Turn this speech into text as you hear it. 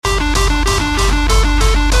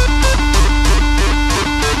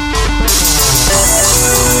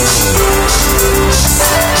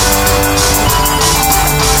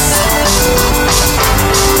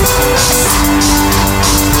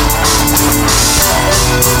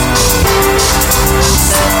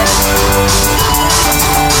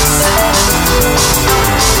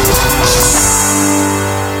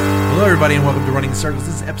everybody, and welcome to Running in Circles.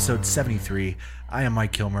 This is episode 73. I am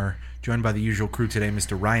Mike Kilmer, joined by the usual crew today,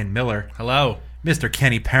 Mr. Ryan Miller. Hello. Mr.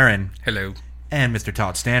 Kenny Perrin. Hello. And Mr.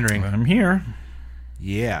 Todd Standring. I'm here.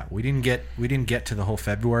 Yeah, we didn't get to the whole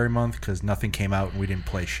February month because nothing came out and we didn't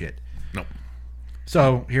play shit. Nope.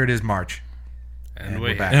 So here it is, March. And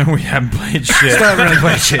we're back. And we haven't played shit. Still haven't really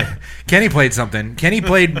played shit. Kenny played something. Kenny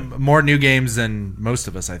played more new games than most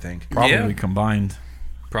of us, I think. Probably combined.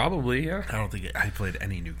 Probably, yeah. I don't think I played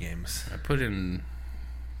any new games. I put in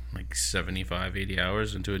like 75, 80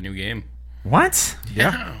 hours into a new game. What?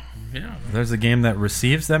 Yeah. There's a game that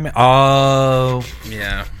receives that. Oh.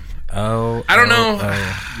 Yeah. Oh. I don't know.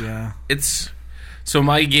 Yeah. So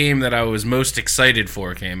my game that I was most excited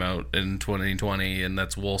for came out in 2020, and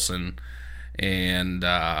that's Wolcen. And,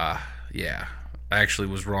 yeah. I actually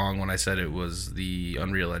was wrong when I said it was the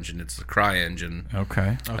Unreal Engine. It's the Cry Engine.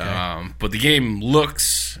 Okay. But the game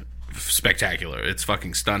looks spectacular. It's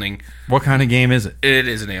fucking stunning. What kind of game is it? It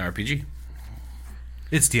is an ARPG.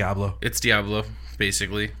 It's Diablo. It's Diablo,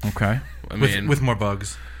 basically. Okay. I mean, With more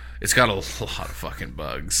bugs. it's got a lot of fucking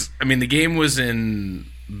bugs. I mean, the game was in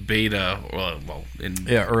beta,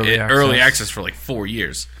 early access for like 4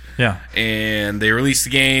 years. Yeah. And they released the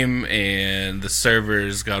game, and the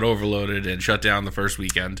servers got overloaded and shut down the first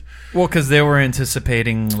weekend. Well, because they were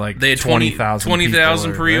anticipating like They had 20,000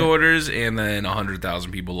 20,000 people, pre-orders, and then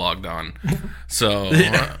 100,000 people logged on. So,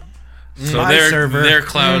 My server. their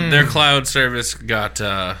cloud service got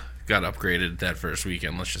upgraded that first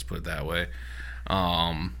weekend. Let's just put it that way.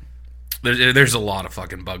 There's a lot of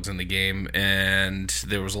fucking bugs in the game, and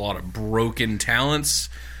there was a lot of broken talents.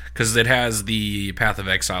 Because it has the Path of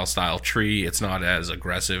Exile style tree. It's not as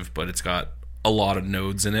aggressive, but it's got a lot of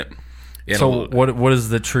nodes in it. So what does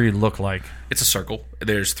the tree look like? It's a circle.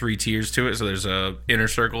 There's 3 tiers to it. So there's a inner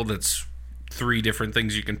circle that's 3 different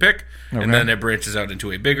things you can pick. Okay. And then it branches out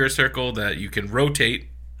into a bigger circle that you can rotate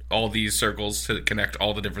all these circles to connect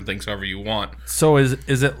all the different things however you want. So is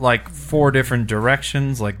it like 4 different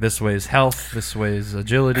directions? Like this way is health, this way is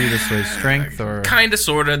agility, this way is strength, or Kind of,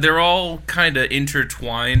 sort of. They're all kind of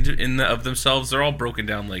intertwined of themselves. They're all broken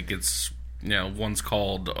down like it's, one's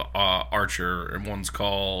called Archer and one's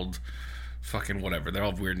called fucking whatever. They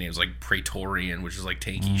all have weird names like Praetorian, which is like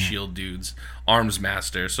tanky shield dudes, Arms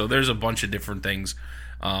Master. So there's a bunch of different things,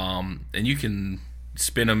 and you can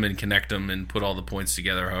spin them and connect them and put all the points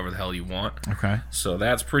together however the hell you want. Okay. So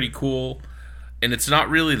that's pretty cool. And it's not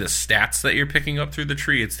really the stats that you're picking up through the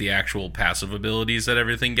tree, it's the actual passive abilities that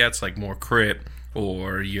everything gets, like more crit,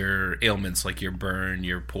 or your ailments like your burn,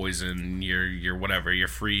 your poison, your whatever, your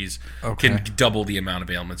freeze can double the amount of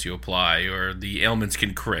ailments you apply, or the ailments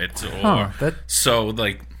can crit, or so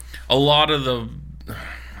like a lot of the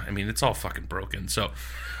it's all fucking broken. So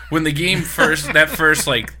when the game first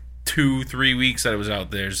like 2-3 weeks that it was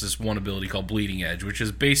out, there's this one ability called Bleeding Edge, which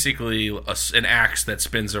is basically an axe that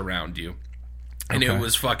spins around you. And it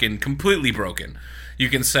was fucking completely broken. You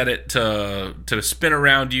can set it to spin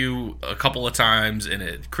around you a couple of times, and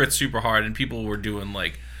it crits super hard, and people were doing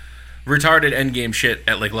like retarded endgame shit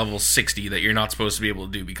at like level 60 that you're not supposed to be able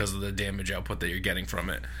to do because of the damage output that you're getting from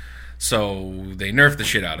it. So they nerfed the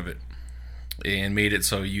shit out of it and made it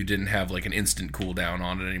so you didn't have like an instant cooldown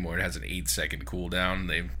on it anymore. It has an 8-second cooldown.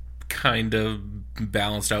 They kind of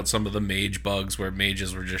balanced out some of the mage bugs where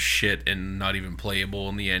mages were just shit and not even playable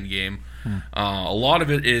in the end game. A lot of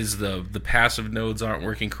it is the passive nodes aren't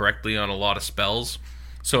working correctly on a lot of spells,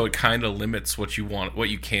 so it kind of limits what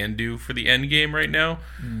you can do for the end game right now.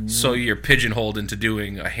 So you're pigeonholed into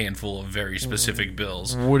doing a handful of very specific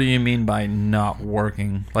bills. What do you mean by not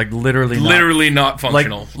working? Like literally not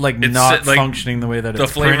functional. Like not functioning the way that it's the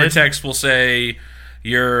flavor printed? text will say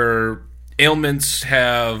your ailments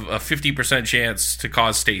have a 50% chance to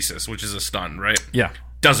cause stasis, which is a stun, right? Yeah.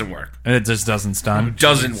 Doesn't work. And it just doesn't stun?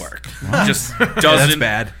 Doesn't work. Just doesn't. That's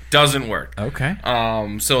bad. Doesn't work. Okay.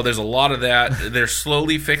 So there's a lot of that. They're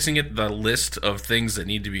slowly fixing it. The list of things that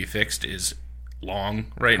need to be fixed is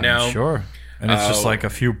long right now. Sure. And it's just like a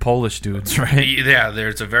few Polish dudes, right? Yeah,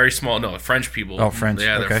 there's a very small... No, French people. Oh, French.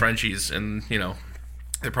 Yeah, okay. they're Frenchies. And,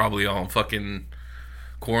 they're probably all fucking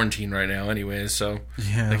quarantine right now anyways, so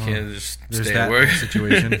they can't just stay at work.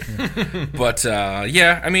 Situation. Yeah. But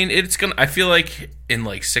yeah, it's gonna. I feel like in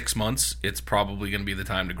like 6 months, it's probably gonna be the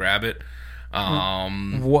time to grab it.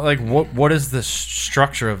 What is the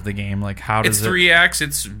structure of the game? Like, how does it's 3 acts?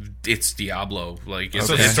 It's Diablo. Like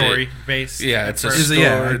it's a story based. Yeah, it's a story.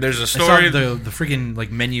 Yeah, there's a story. I saw the freaking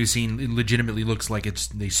like menu scene legitimately looks like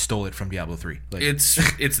they stole it from Diablo 3. Like, it's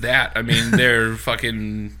that. They're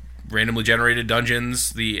fucking randomly generated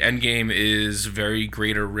dungeons. The end game is very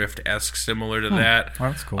Greater Rift-esque, similar to that.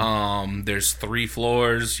 Oh, that's cool. There's 3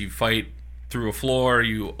 floors. You fight through a floor,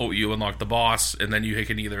 you unlock the boss, and then you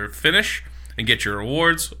can either finish and get your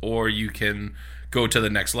rewards, or you can go to the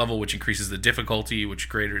next level, which increases the difficulty, which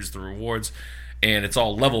greaters the rewards, and it's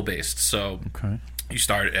all level based. So you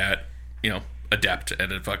start at, adept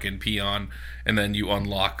at a fucking peon, and then you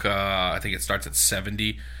unlock, I think it starts at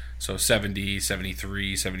 70. So 70,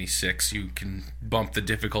 73, 76, you can bump the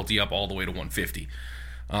difficulty up all the way to 150.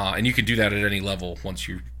 And you can do that at any level once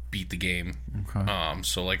you beat the game.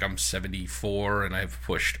 So like I'm 74, and I've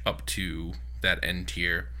pushed up to that end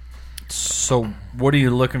tier. So what are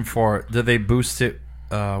you looking for? Do they boost it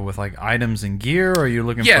with like items and gear, or are you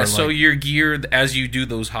looking for Yeah, so your gear, as you do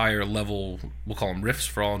those higher level, we'll call them rifts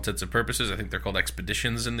for all intents and purposes. I think they're called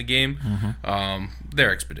expeditions in the game.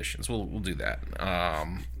 They're expeditions. We'll do that.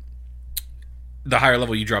 The higher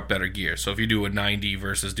level, you drop better gear. So if you do a 90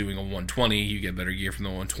 versus doing a 120, you get better gear from the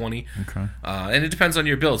 120. And it depends on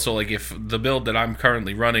your build. So like if the build that I'm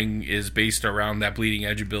currently running is based around that bleeding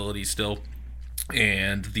edge ability still,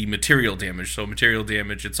 and the material damage. So material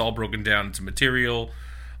damage, it's all broken down into material,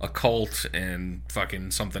 occult, and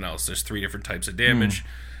fucking something else. There's 3 different types of damage,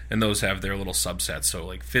 and those have their little subsets. So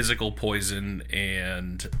like physical, poison,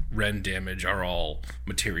 and rend damage are all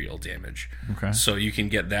material damage. So you can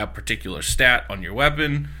get that particular stat on your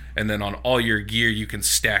weapon, and then on all your gear you can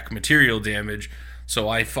stack material damage. So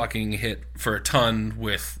I fucking hit for a ton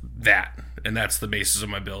with that, and that's the basis of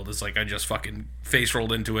my build. It's like I just fucking face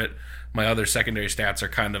rolled into it. My other secondary stats are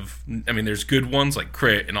kind of, there's good ones like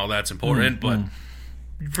crit and all that's important, but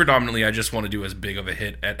predominantly I just want to do as big of a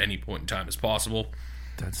hit at any point in time as possible.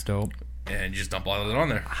 That's dope. And you just dump all of it on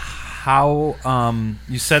there. How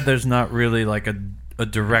you said there's not really like a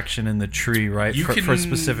direction in the tree, right? For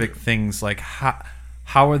specific things, like how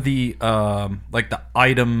are the like the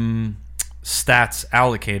item stats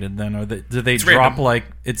allocated then? Or do they drop random. Like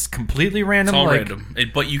it's completely random? It's all like, random.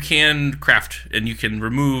 But you can craft and you can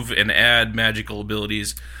remove and add magical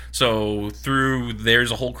abilities. So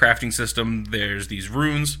there's a whole crafting system. There's these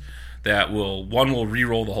runes that will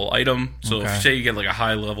re-roll the whole item. So if, say you get like a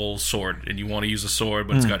high level sword and you want to use a sword,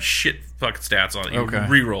 but it's got shit fucking stats on it, you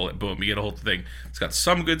re-roll it, boom, you get a whole thing. It's got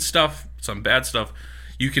some good stuff, some bad stuff.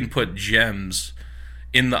 You can put gems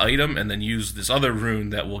in the item and then use this other rune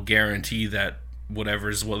that will guarantee that what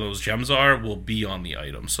those gems are will be on the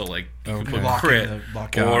item. So like you can put crit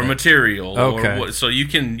or material or so you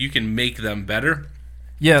can make them better.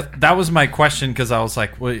 Yeah, that was my question, because I was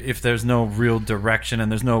like, well, if there's no real direction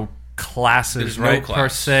and there's no classes, right, per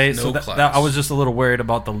se. So that I was just a little worried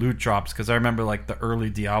about the loot drops, because I remember like the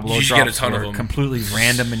early Diablo drops were completely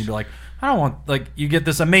random, and you'd be like, I don't want, like, you get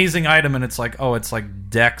this amazing item and it's like, oh, it's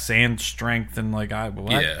like dex and strength, and like,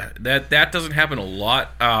 what? Yeah, that doesn't happen a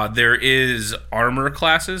lot. There is armor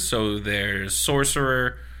classes, so there's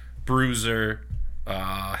sorcerer, bruiser,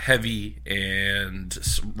 heavy, and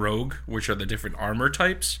rogue, which are the different armor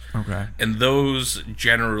types. And those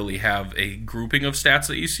generally have a grouping of stats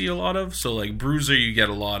that you see a lot of. So like bruiser, you get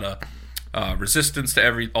a lot of resistance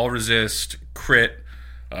to all resist, crit,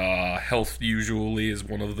 health usually is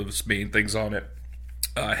one of the main things on it.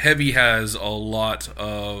 Heavy has a lot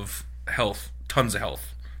of health, tons of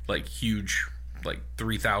health, like huge, like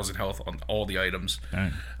 3,000 health on all the items.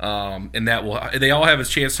 And they all have a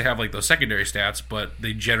chance to have like those secondary stats, but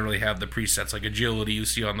they generally have the presets like agility you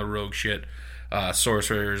see on the rogue shit.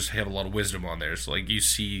 Sorcerers have a lot of wisdom on there, so like you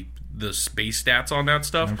see the base stats on that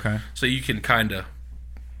stuff. So you can kind of,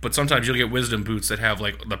 but sometimes you'll get wisdom boots that have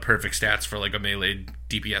like the perfect stats for like a melee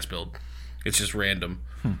DPS build. It's just random.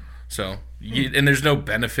 So, and there's no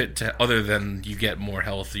benefit to other than you get more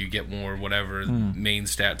health, you get more whatever main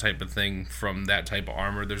stat type of thing from that type of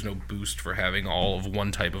armor. There's no boost for having all of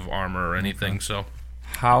one type of armor or anything. So,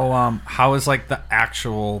 how is like the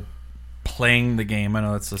actual playing the game? I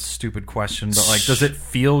know that's a stupid question, but like, does it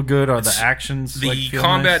feel good? Are the actions the like, feel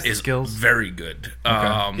combat nice? is skills very good.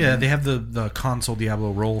 Yeah, they have the console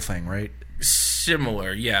Diablo roll thing, right?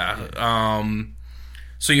 Similar, yeah.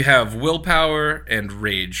 So you have willpower and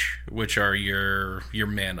rage, which are your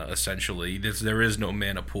mana, essentially. There is no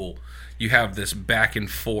mana pool. You have this back and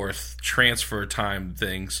forth transfer time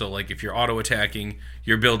thing. So like if you're auto-attacking,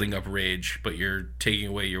 you're building up rage, but you're taking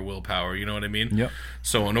away your willpower. You know what I mean? Yep.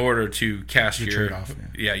 So in order to cast your trade-off,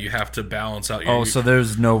 you have to balance out your... so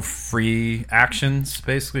there's no free actions,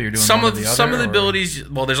 basically? You're doing some one of or the other, some of the or? abilities...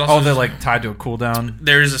 Well, there's also... they're like tied to a cooldown?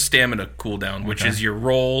 There is a stamina cooldown, which is your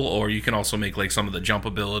roll, or you can also make like some of the jump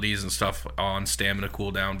abilities and stuff on stamina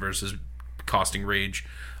cooldown versus costing rage.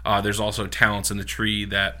 There's also talents in the tree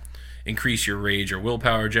that increase your rage or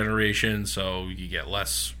willpower generation, so you get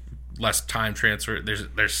less less time transfer.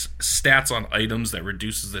 There's stats on items that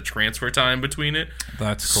reduces the transfer time between it.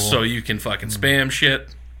 That's cool. So you can fucking spam shit.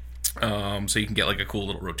 So you can get like a cool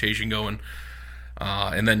little rotation going.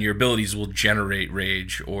 And then your abilities will generate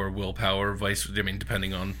rage or willpower,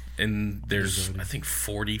 depending on. And there's, I think,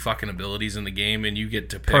 40 fucking abilities in the game, and you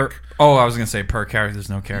get to pick. I was gonna say per character. There's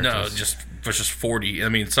no characters. No, just 40. I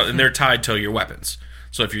mean, and they're tied to your weapons.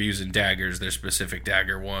 So if you're using daggers, there's specific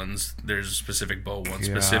dagger ones. There's specific bow ones,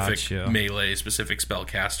 specific melee, specific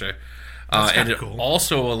spellcaster. And it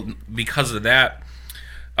also, because of that,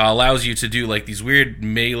 allows you to do like these weird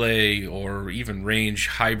melee or even range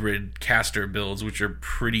hybrid caster builds, which are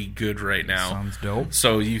pretty good right now. Sounds dope.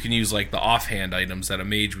 So you can use like the offhand items that a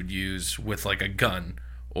mage would use with like a gun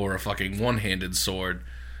or a fucking one-handed sword,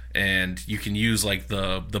 and you can use like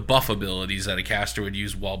the buff abilities that a caster would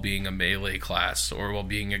use while being a melee class or while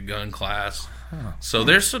being a gun class. So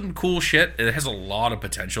there's some cool shit. It has a lot of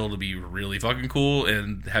potential to be really fucking cool,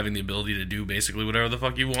 and having the ability to do basically whatever the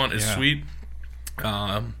fuck you want is sweet.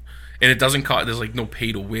 And it doesn't cost. There's like no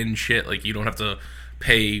pay to win shit. Like you don't have to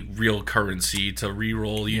pay real currency to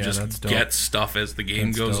reroll. You just get stuff as the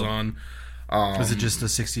game goes on. Was it just a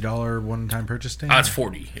 $60 one-time purchase thing? It's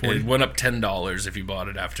 $40. It went up $10 if you bought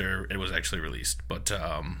it after it was actually released. But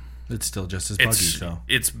it's still just as buggy. So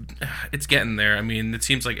it's getting there. I mean, it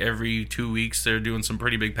seems like every 2 weeks they're doing some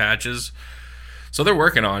pretty big patches. So they're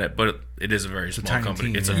working on it, but it is a very small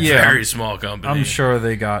company. It's a very small company. I'm sure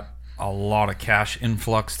they got a lot of cash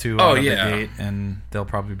influx too out of the gate, and they'll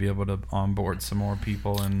probably be able to onboard some more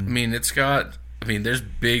people. And I mean, there's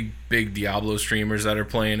big Diablo streamers that are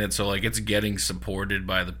playing it, so like it's getting supported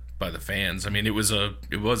by the fans. I mean, it was a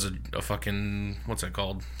fucking, what's that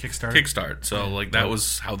called? Kickstart. So like that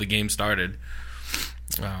was how the game started.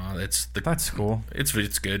 That's cool.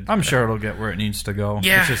 It's good. I'm sure it'll get where it needs to go.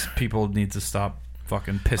 Yeah. It's just people need to stop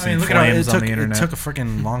fucking pissing flames on the internet. It took a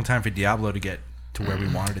freaking long time for Diablo to get to where we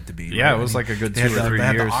wanted it to be. Yeah, right? It was like a good 2 or 3 years. They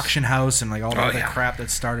had the auction house and like all the other crap that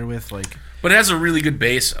started with like. But it has a really good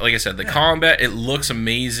base. Like I said, the combat, it looks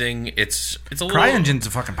amazing. It's a little. CryEngine's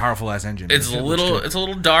a fucking powerful ass engine. It's a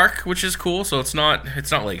little dark, which is cool. So it's not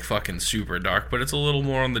like fucking super dark, but it's a little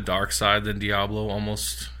more on the dark side than Diablo.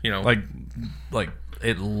 Almost, like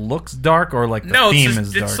it looks dark, or like the theme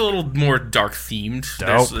is dark. It's a little more dark themed.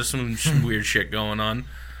 There's some weird shit going on.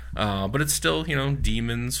 But it's still,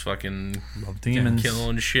 demons, fucking love demons,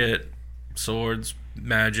 killing shit, swords,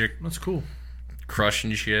 magic. That's cool.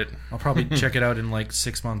 Crushing shit. I'll probably check it out in like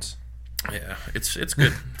 6 months. Yeah, it's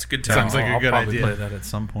good. It's a good time. Sounds like a good idea. I'll probably play that at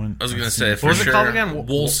some point. I was gonna say, what was it called again?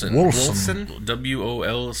 Wolcen. Wolcen.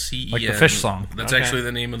 WOLCEN. Like the fish song. That's actually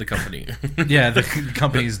the name of the company. Yeah, the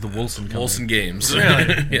company is the Wolcen Company. Wolcen Games.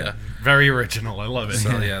 Really? Yeah. Very original. I love it.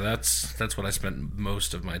 So yeah, that's what I spent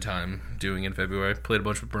most of my time doing in February. Played a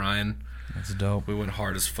bunch with Brian. That's dope. We went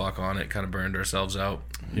hard as fuck on it. Kind of burned ourselves out.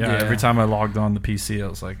 Yeah, every time I logged on the PC, I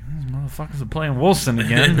was like, "These motherfuckers are playing Wolcen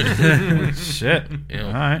again." Shit. Yep.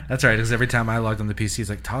 All right. That's right, because every time I logged on the PC, it's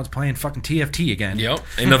like, Todd's playing fucking TFT again. Yep.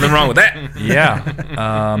 Ain't nothing wrong with that.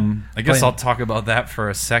 Yeah. I guess I'll talk about that for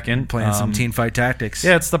a second. Playing some Teamfight Tactics.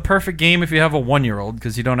 Yeah, it's the perfect game if you have a 1-year-old,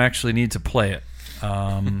 because you don't actually need to play it,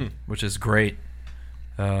 which is great.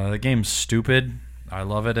 The game's stupid. I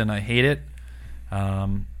love it and I hate it.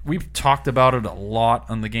 We've talked about it a lot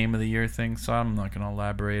on the Game of the Year thing, so I'm not going to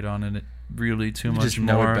elaborate on it really too much just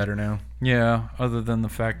more. Know it better now. Yeah, other than the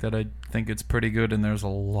fact that I think it's pretty good and there's a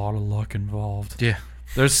lot of luck involved. Yeah.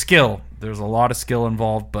 There's skill. There's a lot of skill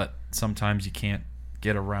involved, but sometimes you can't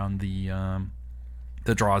get around the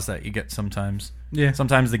draws that you get sometimes. Yeah.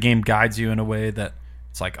 Sometimes the game guides you in a way that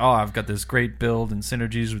it's like, oh, I've got this great build and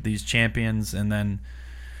synergies with these champions, and then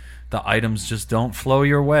the items just don't flow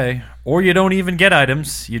your way, or you don't even get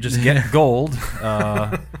items. You just get gold,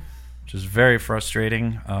 which is very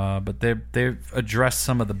frustrating. But they've addressed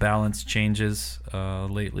some of the balance changes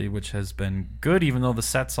lately, which has been good, even though the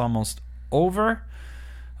set's almost over.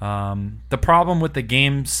 The problem with the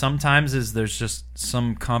game sometimes is there's just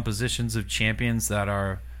some compositions of champions that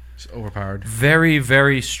are just overpowered, very,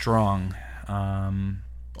 very strong. And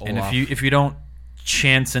if you don't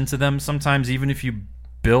chance into them, sometimes even if you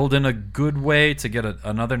build in a good way to get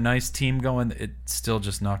another nice team going, it's still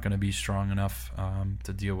just not going to be strong enough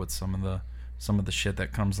to deal with some of the shit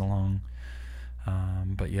that comes along.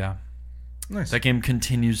 But yeah, nice. That game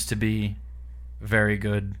continues to be very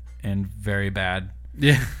good and very bad.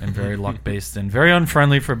 Yeah, and very luck based and very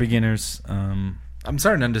unfriendly for beginners. I'm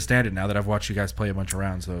starting to understand it now that I've watched you guys play a bunch of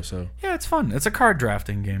rounds, though. So yeah, it's fun. It's a card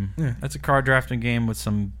drafting game. Yeah, it's a card drafting game with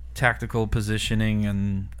some tactical positioning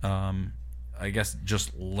and I guess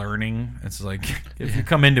just learning. It's like if you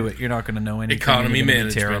come into it, you're not going to know anything. Economy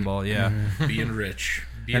management. Terrible, yeah. Being rich.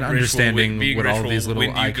 And understanding what all of these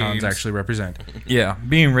little icons actually represent. Yeah,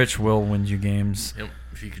 being rich will win you games. Yep.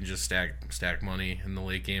 If you can just stack money in the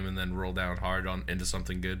late game and then roll down hard into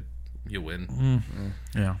something good, you win. Mm-hmm.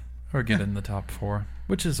 Yeah, or get in the top 4,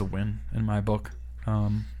 which is a win in my book.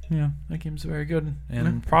 Yeah, that game's very good,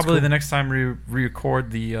 and probably the next time we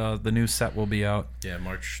record, the new set will be out. Yeah,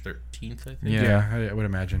 March 13th, I think. Yeah, I would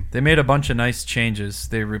imagine. They made a bunch of nice changes.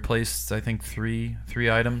 They replaced, I think, three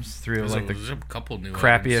items. There's a couple new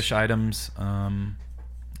crappy-ish items.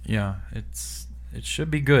 Yeah, it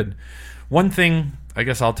should be good. One thing I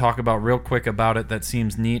guess I'll talk about real quick about it that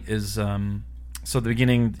seems neat is so at the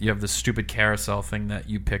beginning you have the stupid carousel thing that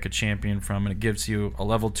you pick a champion from, and it gives you a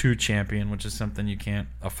level 2 champion, which is something you can't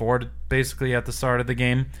afford basically at the start of the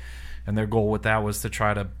game. And their goal with that was to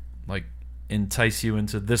try to like entice you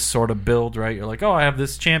into this sort of build, right? You're like, oh, I have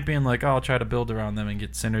this champion, like, oh, I'll try to build around them and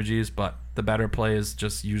get synergies. But the better play is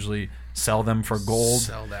just usually sell them for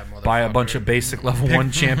gold, buy a bunch of basic level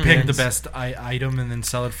 1 champions, pick the best item, and then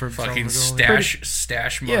sell it for fucking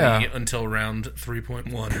stash money until round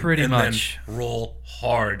 3.1. Pretty much. Then roll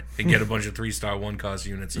hard and get a bunch of 3-star 1-cost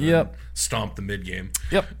units and then stomp the mid game.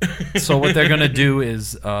 Yep. So what they're going to do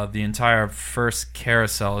is the entire first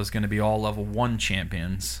carousel is going to be all level 1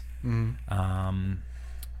 champions,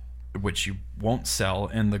 which you won't sell,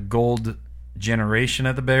 and the gold generation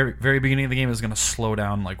at the very beginning of the game is going to slow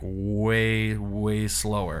down like way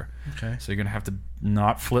slower. Okay. So you're going to have to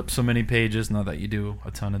not flip so many pages, not that you do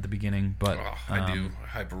a ton at the beginning, but I do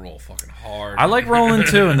hyper roll fucking hard. I like rolling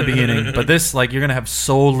too in the beginning, but this, like, you're going to have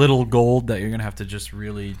so little gold that you're going to have to just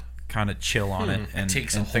really kind of chill on it, and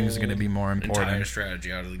things are going to be more important. Entire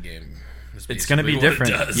strategy out of the game. It's going to be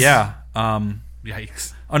different. Yeah.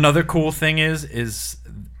 Yikes. Another cool thing is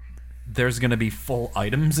there's going to be full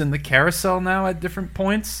items in the carousel now at different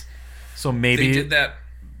points. So maybe they did that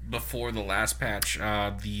before the last patch.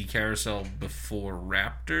 The carousel before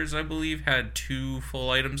Raptors, I believe, had 2 full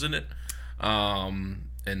items in it. And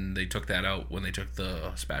they took that out when they took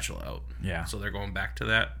the spatula out. Yeah. So they're going back to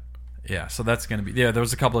that. Yeah, so that's going to be... Yeah, there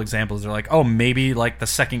was a couple examples. They're like, oh, maybe like the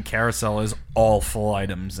second carousel is all full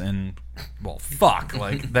items, and, well, fuck.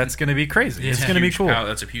 Like, that's going to be crazy. It's going to be cool.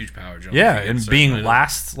 That's a huge power jump. Yeah, and being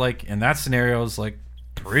last, like, in that scenario is, like,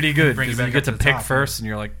 pretty good. Because you get to pick first, and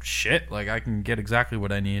you're like, shit, like, I can get exactly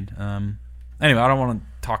what I need. Anyway, I don't want to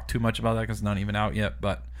talk too much about that because it's not even out yet,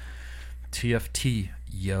 but TFT,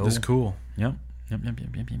 yo. This is cool. Yep.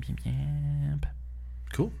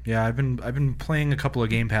 Cool. Yeah, I've been playing a couple of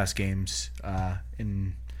Game Pass games,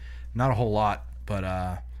 in not a whole lot, but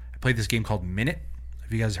I played this game called Minute.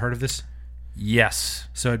 Have you guys heard of this? Yes.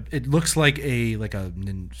 So it looks like a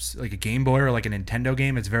Game Boy or like a Nintendo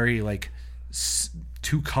game. It's very like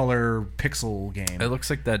 2-color pixel game. It looks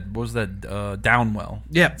like that. What was that? Downwell.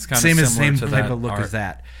 Yeah, it's kind of same type of look as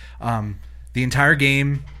that. The entire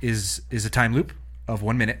game is a time loop of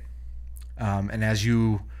 1 minute, and as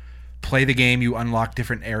you play the game, you unlock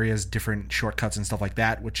different areas, different shortcuts and stuff like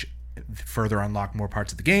that, which further unlock more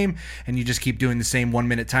parts of the game, and you just keep doing the same 1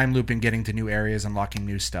 minute time loop and getting to new areas, unlocking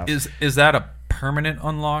new stuff. Is that a permanent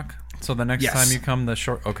unlock? So the next time you come,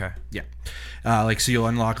 okay. Yeah. So you'll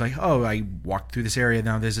unlock, like, oh, I walked through this area,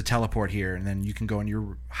 now there's a teleport here, and then you can go in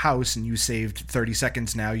your house and you saved 30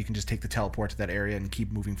 seconds, now you can just take the teleport to that area and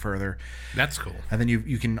keep moving further. That's cool. And then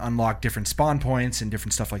you can unlock different spawn points and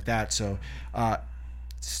different stuff like that. So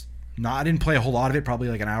I didn't play a whole lot of it, probably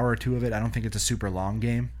like an hour or 2 of it. I don't think it's a super long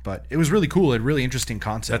game, but it was really cool. A really interesting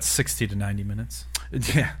concept. That's 60 to 90 minutes.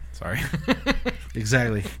 Yeah. Sorry.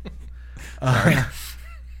 Exactly.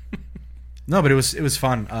 No, but it was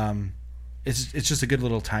fun. It's just a good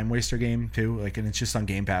little time waster game too. Like, and it's just on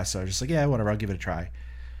Game Pass, so I was just like, yeah, whatever, I'll give it a try.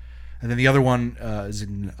 And then the other one is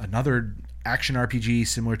another action RPG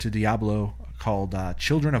similar to Diablo called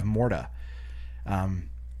Children of Morta.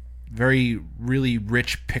 Really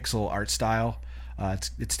rich pixel art style.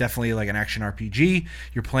 It's definitely like an action RPG.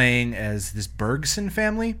 You're playing as this Bergson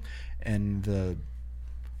family, and the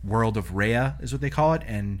world of Rhea is what they call it,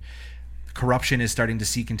 and corruption is starting to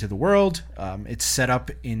seek into the world. It's set up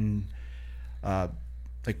in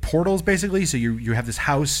like portals, basically. So you have this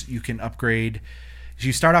house, you can upgrade. So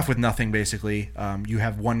you start off with nothing, basically. You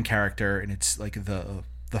have one character, and it's like the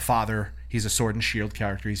father. He's a sword and shield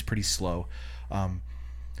character. He's pretty slow.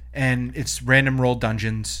 And it's random roll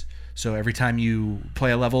dungeons. So every time you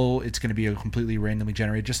play a level, it's going to be a completely randomly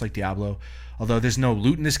generated, just like Diablo. Although there's no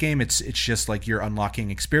loot in this game, it's just like you're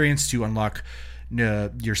unlocking experience to unlock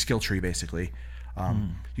your skill tree, basically.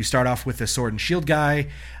 You start off with a sword and shield guy,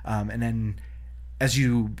 and then as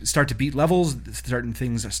you start to beat levels, certain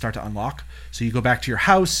things start to unlock. So you go back to your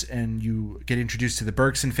house and you get introduced to the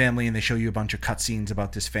Bergson family, and they show you a bunch of cutscenes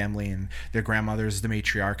about this family, and their grandmother is the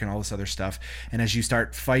matriarch and all this other stuff. And as you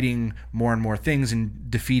start fighting more and more things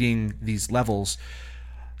and defeating these levels,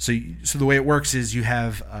 so the way it works is you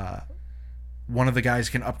have one of the guys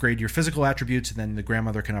can upgrade your physical attributes, and then the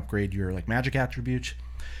grandmother can upgrade your like magic attributes.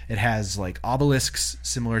 It has like obelisks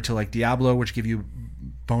similar to like Diablo, which give you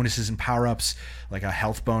bonuses and power-ups, like a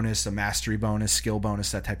health bonus, a mastery bonus, skill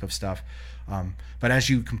bonus, that type of stuff. But as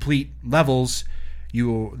you complete levels,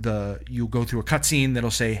 you go through a cutscene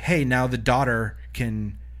that'll say, "Hey, now the daughter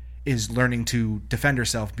is learning to defend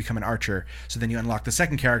herself, become an archer." So then you unlock the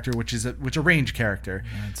second character, which is a range character.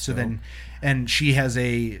 And she has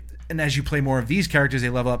and as you play more of these characters, they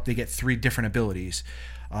level up. They get 3 different abilities.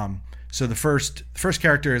 So the first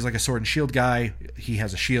character is like a sword and shield guy. He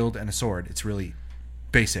has a shield and a sword. It's really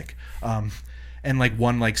basic. And like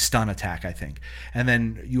one like stun attack, I think. And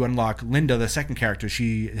then you unlock Linda, the second character.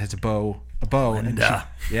 She has a bow. Linda.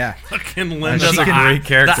 Yeah. Fucking Linda's a great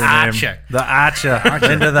character name. The Archer.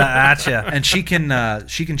 Linda the Archer. And she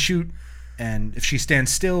can shoot, and if she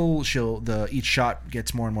stands still, each shot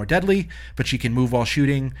gets more and more deadly, but she can move while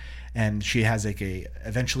shooting. And she has like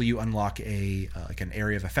eventually you unlock like an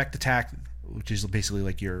area of effect attack, which is basically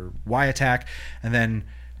like your Y attack, and then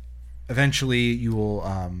eventually you will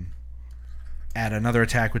add another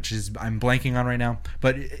attack, which is I'm blanking on right now.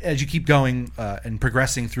 But as you keep going and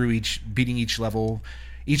progressing through beating each level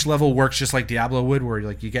works just like Diablo would, where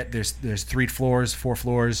like you get there's 3 floors, 4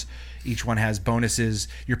 floors, each one has bonuses.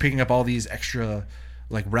 You're picking up all these extra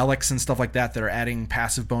like relics and stuff like that are adding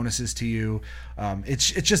passive bonuses to you.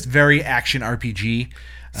 It's just very action RPG.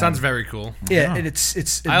 Sounds very cool. Yeah, and it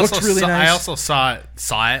looks really nice. I also saw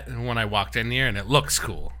it when I walked in here, and it looks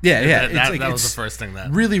cool. Yeah. That was the first thing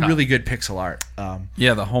that really good pixel art.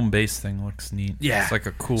 The home base thing looks neat. Yeah, it's like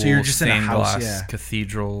a cool. So you're just stained in a house, glass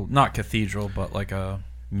cathedral, not cathedral, but like a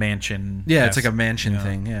mansion. Yeah, it's like a mansion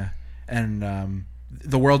thing. Yeah, and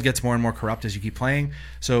the world gets more and more corrupt as you keep playing.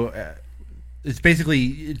 So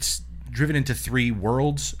it's driven into 3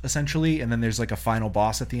 worlds essentially, and then there's like a final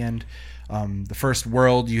boss at the end. The first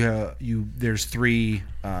world there's 3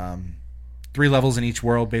 levels in each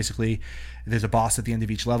world basically. There's a boss at the end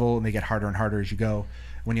of each level, and they get harder and harder as you go.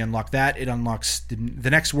 When you unlock that, it unlocks the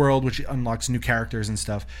next world, which unlocks new characters and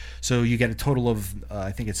stuff. So you get a total of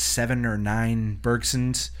I think it's 7 or 9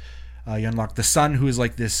 Bergsons. You unlock the son, who is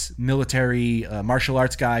like this military martial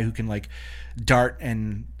arts guy who can like dart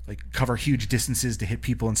and like cover huge distances to hit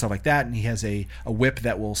people and stuff like that, and he has a whip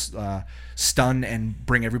that will stun and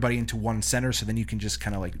bring everybody into one center, so then you can just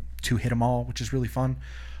kind of like 2-hit them all, which is really fun.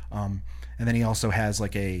 And then he also has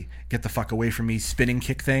like a get the fuck away from me spinning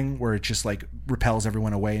kick thing, where it just like repels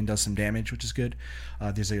everyone away and does some damage, which is good.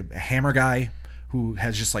 There's a hammer guy who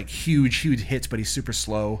has just like huge hits, but he's super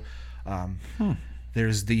slow.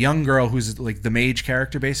 There's the young girl who's like the mage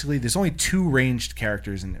character, basically. There's only 2 ranged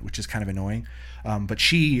characters in it, which is kind of annoying. But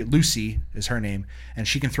Lucy is her name, and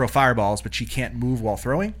she can throw fireballs, but she can't move while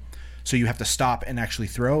throwing. So you have to stop and actually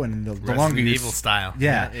throw, and the longer you Evil style.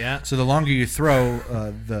 Yeah. So the longer you throw,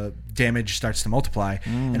 the damage starts to multiply,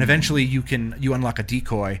 and eventually you unlock a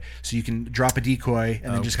decoy, so you can drop a decoy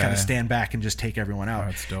and then just kind of stand back and just take everyone out.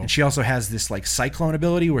 That's dope. And she also has this like cyclone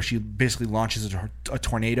ability where she basically launches a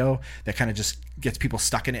tornado that kind of just gets people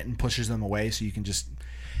stuck in it and pushes them away. So you can just,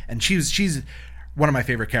 and she's one of my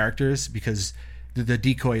favorite characters because the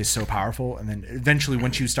decoy is so powerful. And then eventually,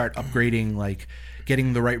 once you start upgrading, like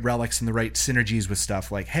getting the right relics and the right synergies with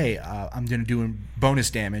stuff, like, hey, I'm going to do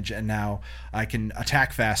bonus damage, and now I can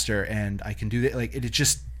attack faster, and I can do that. Like, it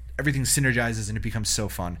just, everything synergizes, and it becomes so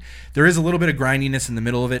fun. There is a little bit of grindiness in the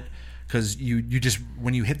middle of it, because you just,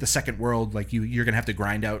 when you hit the second world, like you're going to have to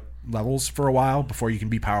grind out levels for a while before you can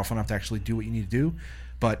be powerful enough to actually do what you need to do.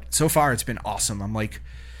 But so far, it's been awesome. I'm like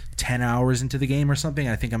 10 hours into the game or something.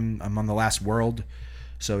 I think I'm on the last world,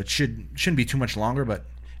 so it shouldn't be too much longer, but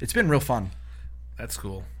it's been real fun. That's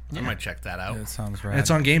cool. I might check that out. That sounds right. And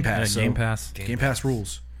it's on Game Pass. Game Pass. Game Pass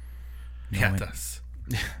rules. Yeah, it does.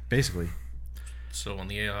 Basically. So on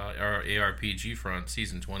the ARPG front,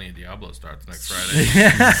 Season 20 of Diablo starts next Friday.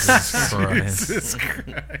 Jesus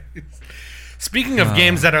Christ. Speaking of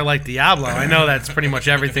games that are like Diablo, I know that's pretty much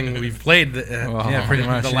everything we've played pretty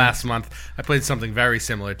much the last month. I played something very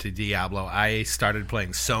similar to Diablo. I started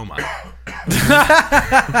playing Soma.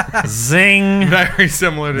 Zing. Very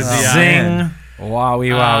similar to Diablo. Zing.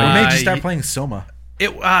 Wowie. What made you start playing Soma?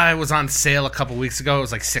 It was on sale a couple weeks ago. It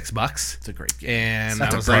was like $6. It's a great game. And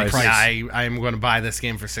That's I was a great like, price. yeah, I'm going to buy this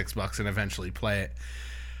game for $6 and eventually play it.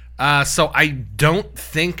 So I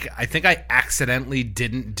think I accidentally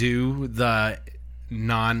didn't do the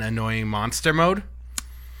non-annoying monster mode.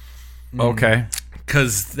 Okay.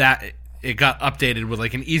 Because it got updated with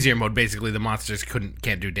like an easier mode. Basically, the monsters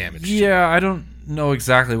can't do damage. Yeah, I don't know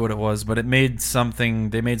exactly what it was, but they made some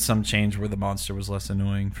change where the monster was less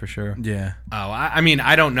annoying for sure. Yeah. Oh, I mean,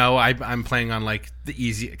 I don't know. I'm playing on like the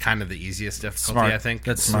easiest difficulty. Smart. I think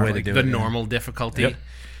That's the way to do the it. normal difficulty. Yep.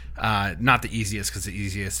 Not the easiest, because the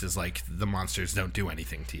easiest is like the monsters don't do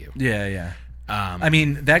anything to you. Yeah. I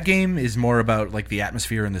mean, that game is more about like the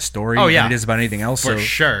atmosphere and the story than it is about anything else. For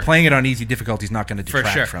sure. Playing it on easy difficulty is not going to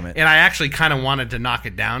detract from it. And I actually kind of wanted to knock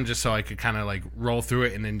it down just so I could kind of like roll through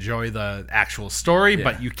it and enjoy the actual story,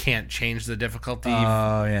 but you can't change the difficulty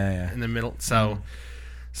in the middle. So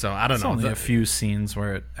I don't know. Only a few scenes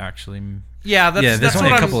where it actually... Yeah, that's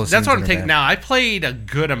only what a couple of that's what scenes I'm that are taking bad. now. I played a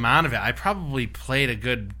good amount of it. I probably played a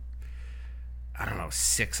good,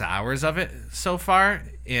 6 hours of it so far.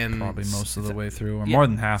 Probably most of the way through, or more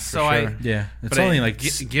than half for sure. It's only like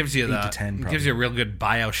it gives you 8 to 10 it probably. gives you a real good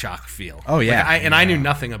BioShock feel. Oh, yeah. Like, I knew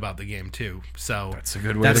nothing about the game too, so That's a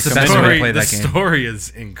good way That's to the come best in. way to play the that game. story is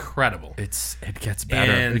incredible. It gets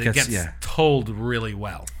better. And it gets- gets told really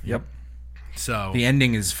well. Yep. So The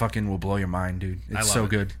ending is fucking will blow your mind, dude. I It's love so it.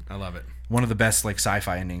 good. I love it. One of the best like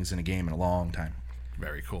sci-fi endings in a game in a long time.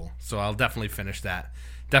 Very cool. So I'll definitely finish that.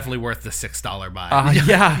 Definitely worth the $6 buy.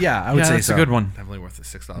 Yeah, I would say that's so. a good one. Definitely worth the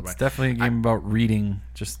 $6 buy. It's definitely a game about reading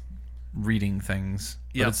things.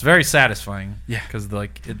 Yep. But it's very satisfying. Yeah. Because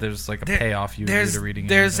there's like a payoff you get to reading.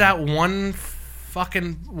 There's anything. that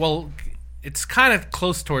one it's kind of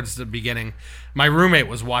close towards the beginning. My roommate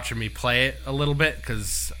was watching me play it a little bit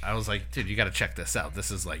because I was like, dude, you got to check this out. This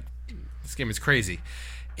game is crazy.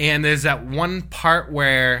 And there's that one part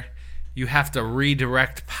where you have to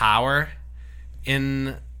redirect power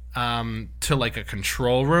in to like a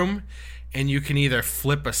control room, and you can either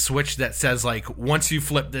flip a switch that says like, once you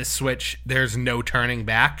flip this switch there's no turning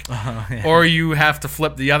back, or you have to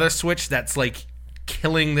flip the other switch that's like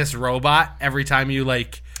killing this robot every time you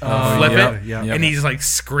like flip it. And he's like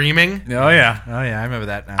screaming. Oh yeah. I remember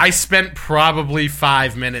that now. I spent probably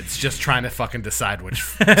 5 minutes just trying to fucking decide which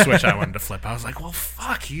switch I wanted to flip. I was like, well,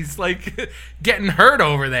 fuck, he's like getting hurt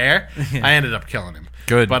over there. I ended up killing him.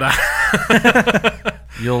 Good. But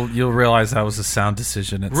You'll realize that was a sound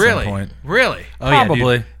decision at really? some point. Really? Oh, yeah,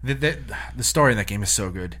 Probably. dude. The story in that game is so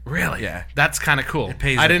good. Really? Yeah. That's kind of cool.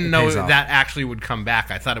 pays- I didn't it know pays off. that actually would come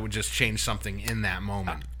back. I thought it would just change something in that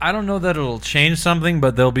moment. I don't know that it'll change something,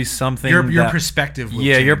 but there'll be something. Your that- perspective will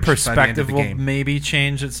Yeah, your change by the end of perspective the will game. maybe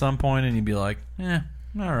change at some point, and you'd be like, all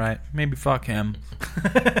right, maybe fuck him.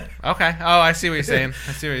 Okay. Oh, I see what you're saying.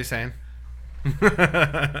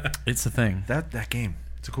 It's a thing. That game.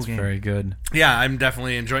 It's a cool game. Very good. Yeah, I'm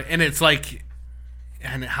definitely enjoying. And it's like,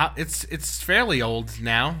 it's fairly old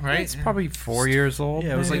now, right? It's probably 4 years old.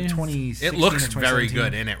 Yeah, it was like maybe. 2016 It looks or very 2017.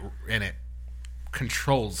 good, and it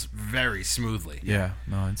controls very smoothly. Yeah,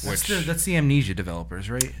 no, it's That's the Amnesia developers,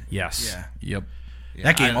 right? yes. Yeah. Yep. Yeah,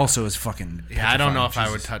 That game also is fucking. Yeah, I don't know if I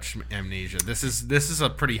petrifying. would touch Amnesia. This is a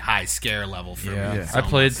pretty high scare level for Yeah, me. Yeah. I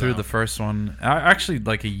played through the first one. Actually,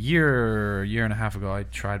 like a year and a half ago, I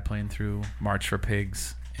tried playing through March for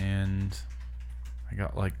Pigs, and I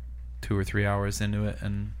got like 2 or 3 hours into it,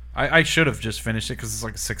 and I should have just finished it because it's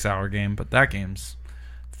like a 6-hour game, but that game's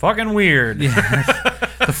fucking weird.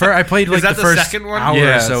 I played like that the the first second one? hour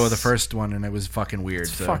Yeah, or so of it's- the first one, and it was fucking weird.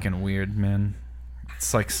 It's so. fucking weird, man.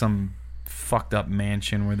 It's like some fucked up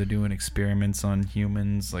mansion where they're doing experiments on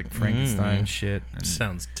humans, like Frankenstein shit. And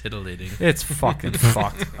Sounds titillating. it's fucking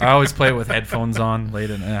fucked. I always play it with headphones on late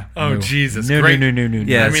at Oh, Jesus. No, Great. no.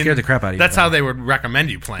 Yeah, I it mean, scared the crap out of you. That's how they would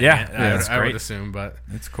recommend you playing Yeah, it. yeah, it's I would great. assume, but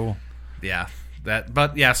It's cool. yeah,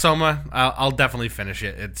 Soma, I'll definitely finish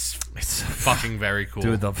it. It's fucking very cool.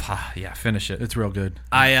 Dude, finish it. It's real good.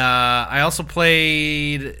 I also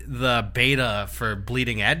played the beta for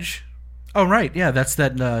Bleeding Edge. Oh right, yeah, that's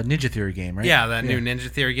that Ninja Theory game, right? Yeah, that new Ninja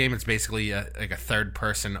Theory game. It's basically like a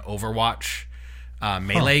third-person Overwatch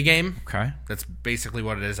melee game. Okay. That's basically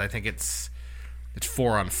what it is. I think it's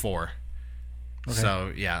 4-on-4. Okay.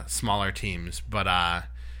 So yeah, smaller teams, but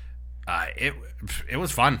it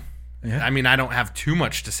was fun. Yeah. I mean, I don't have too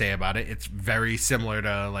much to say about it. It's very similar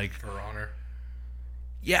to like For Honor.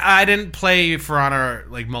 Yeah, I didn't play For Honor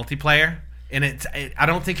like multiplayer, and I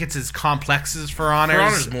don't think it's as complex as For Honor. For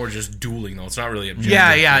Honor's more just dueling, though. It's not really objective.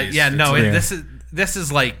 Yeah. No, It's- this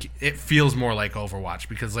is like it feels more like Overwatch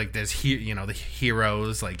because like there's the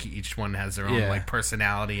heroes, like each one has their own like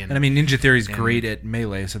personality, And I mean, Ninja Theory's great at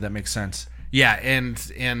melee, so that makes sense. yeah, and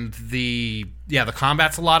the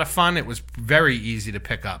combat's a lot of fun. It was very easy to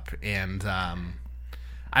pick up, and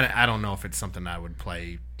I don't know if it's something I would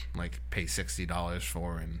play, like pay $60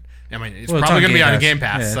 for, and I mean it's probably going to be on Game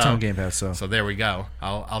Pass. Yeah, it's on Game Pass. So there we go.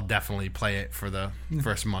 I'll definitely play it for the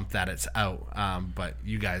first month that it's out. But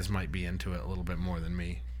you guys might be into it a little bit more than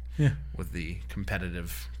me. Yeah, with the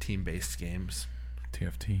competitive team-based games,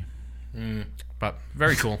 TFT. But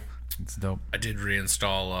very cool. It's dope. I did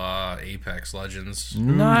reinstall Apex Legends.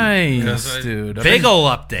 Nice, dude. Big ol'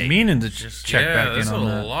 update. Meaning to check back in on that. There's a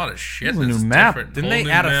lot of shit. There's a new map. Didn't they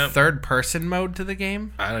add a third-person mode to the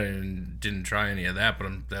game? I didn't try any of that,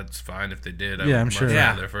 but that's fine if they did. I'm sure.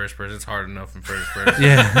 Yeah, their first person. It's hard enough in first person.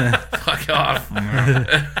 Yeah. Fuck off.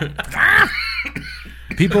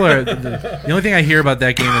 People are the only thing I hear about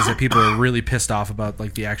that game is that people are really pissed off about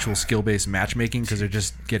like the actual skill-based matchmaking because they're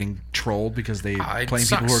just getting trolled because they playing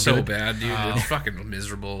people who are so good. bad, dude. It's fucking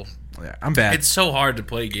miserable. Yeah, I'm bad. It's so hard to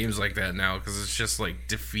play games like that now because it's just like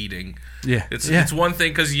defeating. Yeah, it's one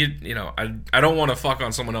thing because you know I don't want to fuck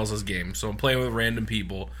on someone else's game, so I'm playing with random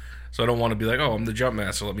people. So I don't want to be like, oh, I'm the jump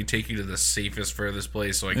master. Let me take you to the safest, furthest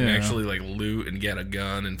place so I can actually like loot and get a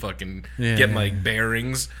gun and fucking get my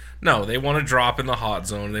bearings. No, they want to drop in the hot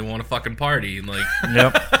zone. They want to fucking party and like.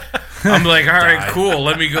 Yep. I'm like, all right, cool.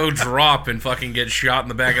 Let me go drop and fucking get shot in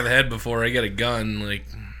the back of the head before I get a gun. Like,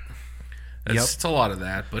 it's a lot of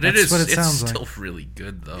that, but it's still really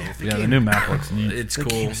good though. The new map looks neat. It's the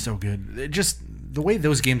cool. Game's so good. It just the way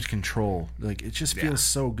those games control, like it just feels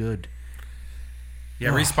so good. Yeah,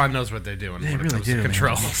 Respawn knows what they're doing. They really do.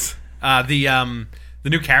 Controls. The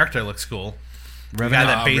new character looks cool. The guy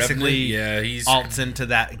that basically alts into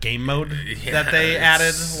that game mode that they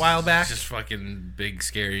added a while back. Just fucking big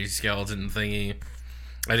scary skeleton thingy.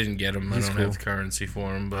 I didn't get him. I don't have currency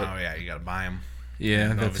for him. But you gotta buy him.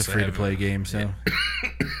 Yeah, that's a free to play game. So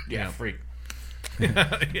free.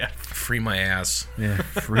 Yeah, free my ass. Yeah,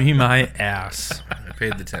 free my ass. I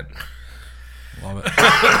paid the $10. Love it.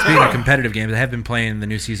 Speaking of competitive games, I have been playing the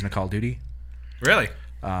new season of Call of Duty. Really?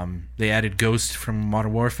 They added Ghost from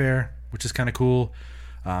Modern Warfare, which is kind of cool.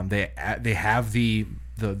 They have the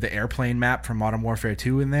airplane map from Modern Warfare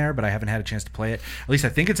 2 in there, but I haven't had a chance to play it. At least I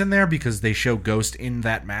think it's in there because they show Ghost in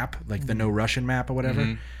that map, like the No Russian map or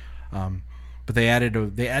whatever. Mm-hmm. But they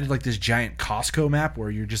added like this giant Costco map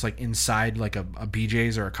where you're just like inside like a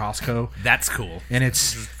BJ's or a Costco. That's cool. And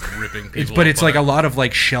it's just ripping people. But it's like a lot of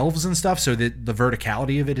like shelves and stuff. So the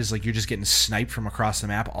verticality of it is like you're just getting sniped from across the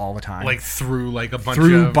map all the time, like through like a bunch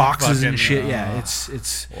of boxes and shit. Yeah,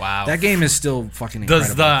 it's wow. That game is still fucking incredible.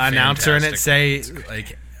 Does the announcer in it say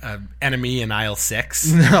like enemy in aisle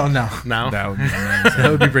 6? No. That would be nice.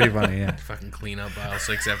 That would be pretty funny. Yeah. Fucking clean up aisle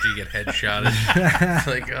 6 after you get headshotted. It's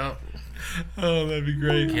like oh, that'd be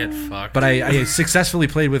great. Get fucked. But I successfully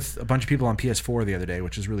played with a bunch of people on PS4 the other day,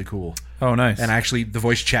 which is really cool. Oh, nice. And actually, the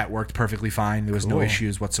voice chat worked perfectly fine. There was no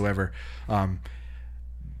issues whatsoever.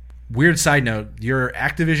 Weird side note, your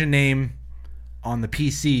Activision name on the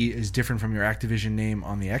PC is different from your Activision name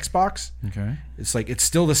on the Xbox. Okay. It's like it's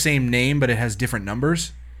still the same name, but it has different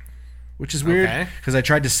numbers, which is weird. Because I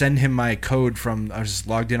tried to send him my code I was just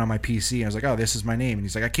logged in on my PC, and I was like, oh, this is my name. And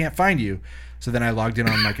he's like, I can't find you. So then I logged in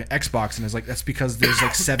on my Xbox, and I was like, that's because there's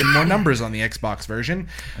like 7 more numbers on the Xbox version.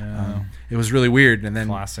 It was really weird. And then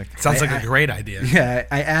classic. Sounds like a great idea. Yeah,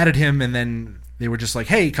 I added him, and then they were just like,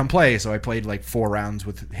 hey, come play. So I played like 4 rounds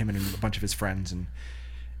with him and a bunch of his friends, and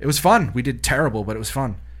it was fun. We did terrible, but it was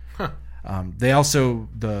fun. Huh. They also,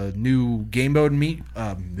 the new game mode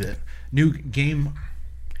new game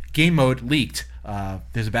mode leaked.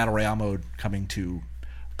 There's a Battle Royale mode coming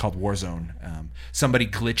called Warzone. Somebody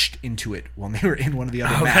glitched into it when they were in one of the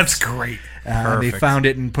other maps. That's great. They found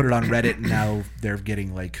it and put it on Reddit, and now they're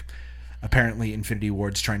getting like apparently Infinity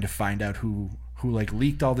Ward's trying to find out who like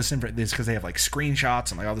leaked all this information. This because they have like screenshots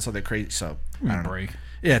and like all this other crazy. So I don't know.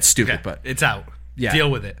 Yeah, it's stupid, but it's out. Yeah,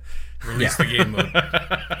 deal with it. Release the game mode.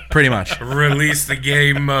 Pretty much. Release the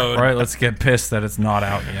game mode. All right, let's get pissed that it's not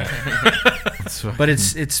out yet. But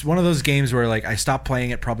it's one of those games where like I stopped playing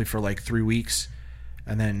it probably for like 3 weeks,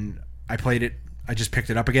 and then I played it. I just picked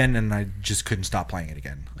it up again, and I just couldn't stop playing it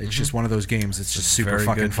again. It's just one of those games. It's just super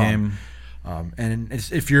fucking fun. And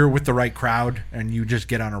if you're with the right crowd and you just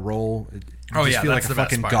get on a roll, you just feel like a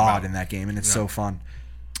fucking god in that game, and it's so fun.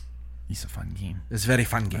 It's a fun game. It's a very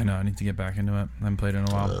fun game. I know. I need to get back into it. I haven't played it in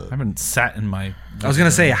a while. I haven't sat in my... I was going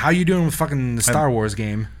to say, how you doing with fucking the Star Wars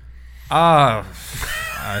game? I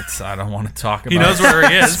don't want to talk about it. He knows where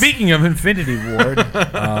he is. Speaking of Infinity Ward...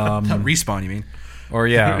 Respawn, you mean? Or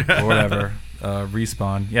whatever.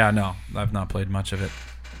 Respawn. Yeah, no. I've not played much of it.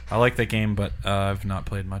 I like that game, but I've not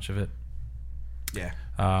played much of it. Yeah.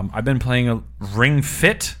 I've been playing a Ring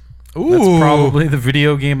Fit. Ooh. That's probably the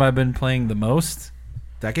video game I've been playing the most.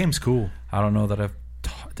 That game's cool. I don't know that I've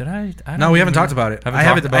Did I? No, we haven't talked about it. I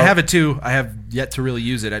have it too. I have yet to really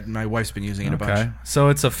use it. My wife's been using it a bunch. So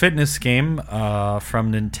it's a fitness game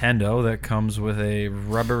from Nintendo that comes with a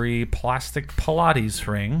rubbery plastic Pilates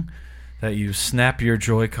ring that you snap your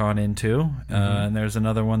Joy-Con into. And there's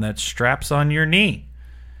another one that straps on your knee.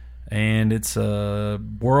 And it's a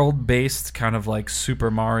world-based kind of like Super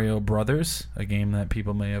Mario Brothers, a game that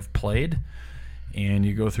people may have played. And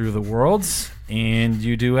you go through the worlds and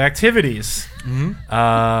you do activities.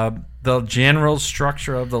 The general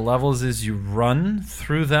structure of the levels is you run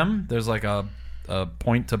through them. There's like a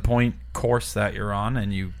point-to-point course that you're on,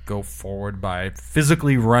 and you go forward by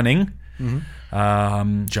physically running.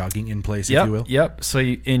 Jogging in place, if you will. Yep. So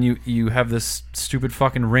you have this stupid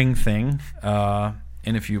fucking ring thing, and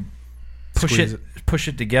if you push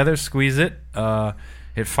it together, squeeze it,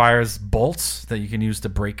 it fires bolts that you can use to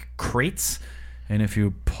break crates. And if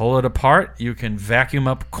you pull it apart, you can vacuum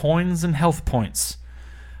up coins and health points.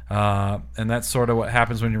 And that's sort of what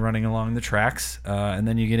happens when you're running along the tracks. And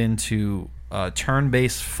then you get into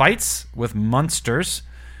turn-based fights with monsters.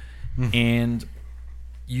 And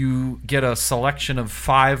you get a selection of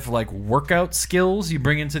 5 like workout skills you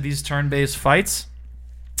bring into these turn-based fights.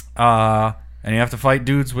 And you have to fight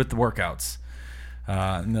dudes with the workouts.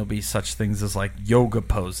 And there'll be such things as like yoga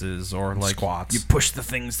poses or like squats. You push the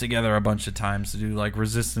things together a bunch of times to do like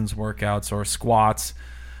resistance workouts or squats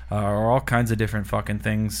or all kinds of different fucking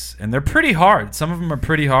things. And they're pretty hard. Some of them are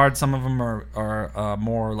pretty hard. Some of them are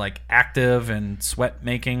more like active and sweat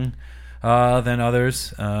making than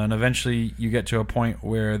others. And eventually you get to a point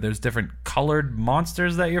where there's different colored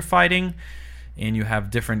monsters that you're fighting. And you have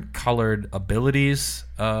different colored abilities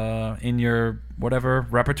in your whatever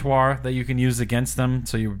repertoire that you can use against them.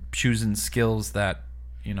 So you're choosing skills that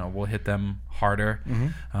will hit them harder.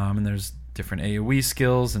 And there's different AoE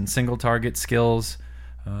skills and single target skills.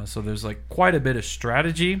 So there's like quite a bit of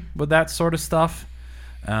strategy with that sort of stuff.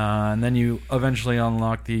 And then you eventually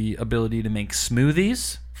unlock the ability to make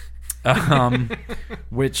smoothies,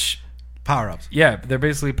 which... Power-ups. Yeah, they're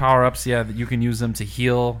basically power-ups, that you can use them to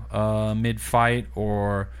heal mid-fight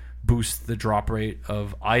or boost the drop rate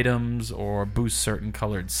of items or boost certain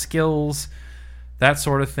colored skills, that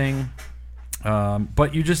sort of thing.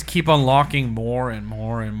 But you just keep unlocking more and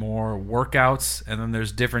more and more workouts, and then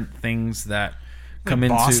there's different things that come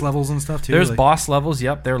into... boss levels and stuff, too? There's boss levels,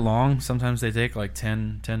 yep, they're long. Sometimes they take like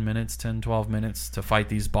 10 minutes, 10, 12 minutes to fight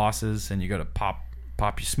these bosses, and you got to pop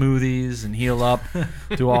your smoothies and heal up,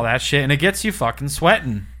 do all that shit, and it gets you fucking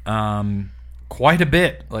sweating quite a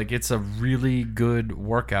bit. Like, it's a really good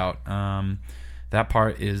workout. That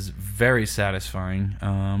part is very satisfying.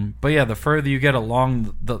 But yeah, the further you get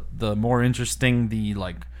along, the more interesting the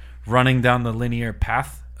like running down the linear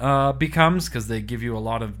path becomes, because they give you a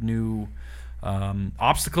lot of new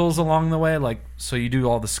obstacles along the way. Like, so you do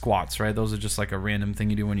all the squats, right? Those are just like a random thing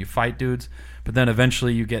you do when you fight dudes. But then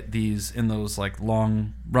eventually you get these in those like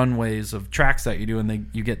long runways of tracks that you do, and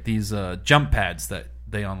you get these jump pads that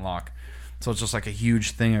they unlock. So it's just like a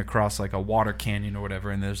huge thing across like a water canyon or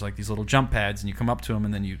whatever, and there's like these little jump pads, and you come up to them,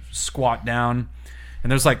 and then you squat down.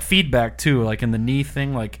 And there's like feedback too, like in the knee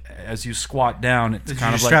thing. Like as you squat down, it's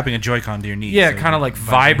kind of like strapping a Joy-Con to your knee. Yeah, so it kind of like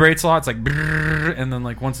vibrates a lot. It's like, and then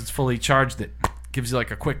like once it's fully charged, it gives you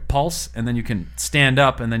like a quick pulse, and then you can stand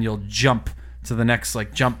up, and then you'll jump to the next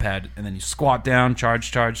like jump pad, and then you squat down,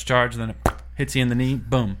 charge, and then it hits you in the knee.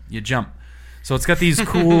 Boom, you jump. So it's got these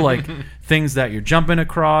cool like things that you're jumping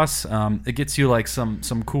across. It gets you like some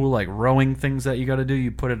cool like rowing things that you got to do.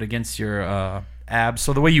 You put it against your abs.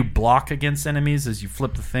 So the way you block against enemies is you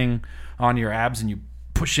flip the thing on your abs and you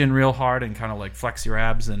push in real hard and kind of like flex your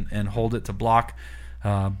abs and hold it to block.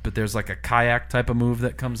 But there's like a kayak type of move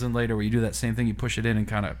that comes in later where you do that same thing. You push it in and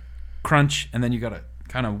kind of crunch, and then you got to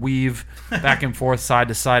kind of weave back and forth, side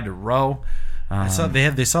to side to row. I saw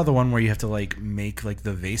they saw the one where you have to like make like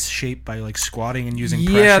the vase shape by like squatting and using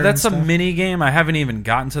pressure. Yeah, that's a mini game. I haven't even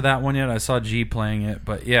gotten to that one yet. I saw G playing it,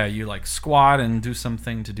 but yeah, you like squat and do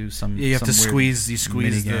something to do some. Yeah, you have to squeeze. You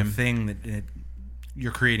squeeze the mini-game thing that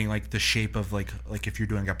you're creating like the shape of like if you're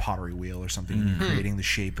doing a pottery wheel or something, you're creating the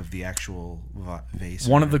shape of the actual vase.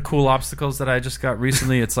 One of the cool obstacles that I just got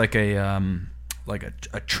recently, it's like a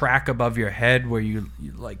track above your head where you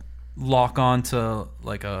like lock onto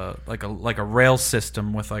like a rail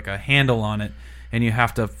system with like a handle on it, and you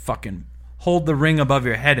have to fucking hold the ring above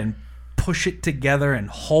your head and push it together and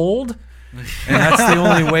hold. And that's the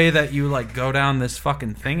only way that you like go down this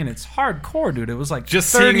fucking thing, and it's hardcore, dude. It was like just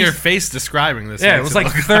seeing your face describing this. Yeah, it was like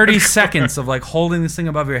 30 seconds of like holding this thing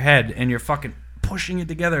above your head, and you're fucking pushing it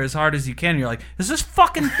together as hard as you can. You're like, is this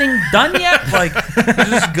fucking thing done yet? Like, you're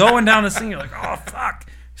just going down this thing. You're like, oh fuck.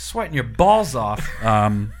 sweating your balls off.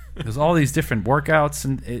 There's all these different workouts,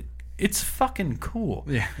 and it's fucking cool.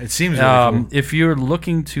 Yeah, it seems really cool. If you're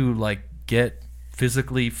looking to like get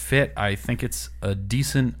physically fit, I think it's a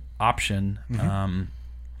decent option. Mm-hmm.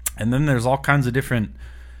 And then there's all kinds of different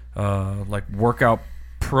like workout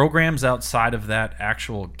programs outside of that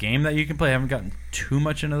actual game that you can play. I haven't gotten too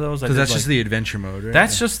much into those because that's just the adventure mode, right?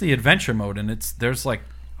 That's just the adventure mode, and there's like,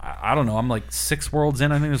 I don't know, I'm like 6 worlds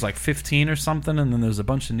in. I think there's like 15 or something, and then there's a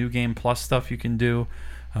bunch of New Game Plus stuff you can do.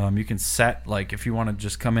 You can set, like, if you want to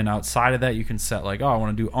just come in outside of that, you can set, like, oh, I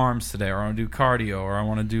want to do arms today, or I want to do cardio, or I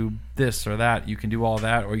want to do this or that. You can do all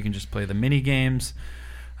that, or you can just play the mini games.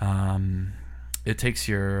 It takes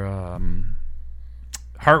your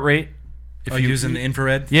heart rate. If you're using the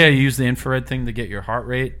infrared? Yeah, you use the infrared thing to get your heart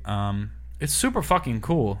rate. It's super fucking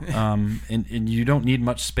cool, and you don't need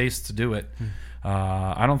much space to do it.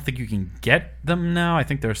 I don't think you can get them now. I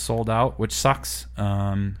think they're sold out, which sucks.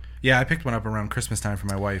 Yeah, I picked one up around Christmas time for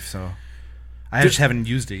my wife, so I just haven't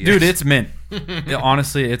used it yet. Dude, it's mint.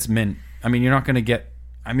 Honestly, it's mint. I mean, you're not going to get...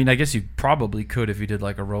 I mean, I guess you probably could if you did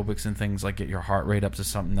like aerobics and things, like get your heart rate up to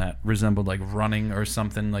something that resembled like running or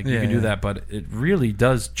something. Like you can do that, but it really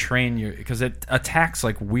does train your... Because it attacks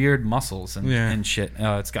like weird muscles and shit.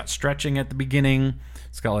 It's got stretching at the beginning.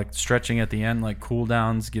 It's got like stretching at the end, like cool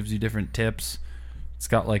downs, gives you different tips. It's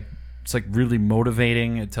got like... It's like really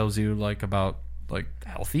motivating. It tells you like about... like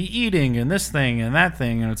healthy eating and this thing and that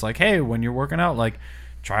thing, and it's like, hey, when you're working out, like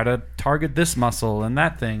try to target this muscle and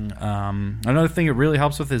that thing. Another thing it really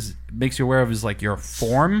helps with is makes you aware of is like your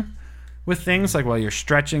form with things, like while you're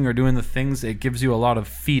stretching or doing the things, it gives you a lot of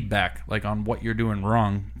feedback like on what you're doing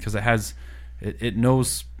wrong, because it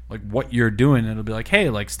knows like what you're doing. It'll be like, hey,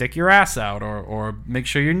 like stick your ass out, or make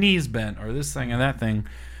sure your knees bent, or this thing and that thing,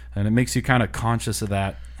 and it makes you kind of conscious of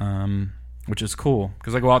that. Which is cool,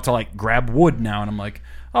 because I go out to like grab wood now, and I'm like,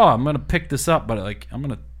 oh, I'm gonna pick this up, but like I'm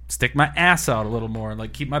gonna stick my ass out a little more, and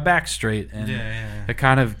like keep my back straight, and it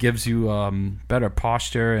kind of gives you better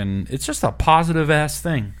posture, and it's just a positive ass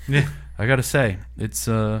thing. Yeah, I gotta say, it's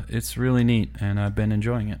really neat, and I've been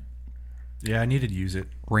enjoying it. Yeah, I needed to use it.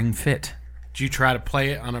 Ring Fit. Do you try to play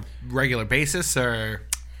it on a regular basis, or?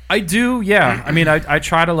 I do, yeah. I mean, I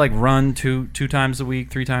try to like run two times a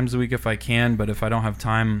week, 3 times a week if I can. But if I don't have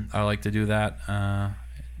time, I like to do that. Yeah,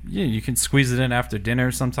 you can squeeze it in after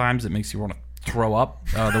dinner. Sometimes it makes you want to throw up.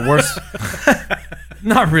 The worst,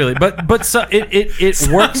 not really, but so it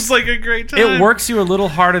sounds works like a great time. It works you a little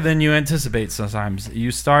harder than you anticipate. Sometimes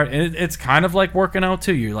you start, and it's kind of like working out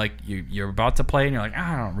too. You're like you're about to play, and you're like,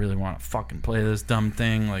 I don't really want to fucking play this dumb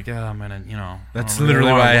thing. Like, I'm gonna, That's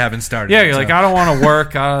literally why I haven't started. Yeah, you're like, I don't want to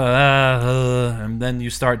work, and then you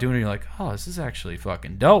start doing it. You're like, oh, this is actually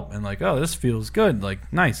fucking dope, and like, oh, this feels good,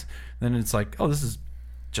 like nice. Then it's like, oh, this is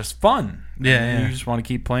just fun. Yeah. You just want to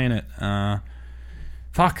keep playing it.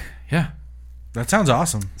 Fuck yeah. That sounds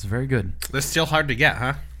awesome. It's very good. They're still hard to get,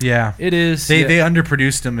 huh? Yeah, it is. They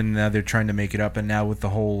underproduced them, and now they're trying to make it up. And now with the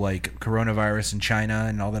whole like coronavirus in China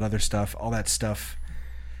and all that stuff,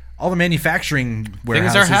 all the manufacturing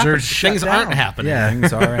warehouses things aren't happening. Yeah,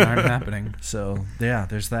 things aren't happening. So yeah,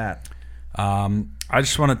 there's that. I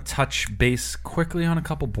just want to touch base quickly on a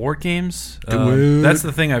couple board games. That's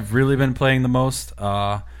the thing I've really been playing the most.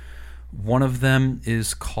 One of them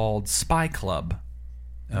is called Spy Club.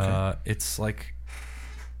 Okay. It's like...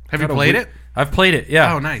 Have you played it? I've played it,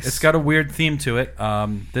 yeah. Oh, nice. It's got a weird theme to it.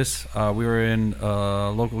 We were in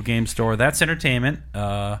a local game store. That's Entertainment.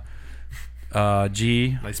 Nice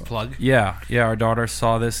plug. Yeah. Our daughter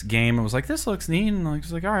saw this game and was like, "This looks neat." And I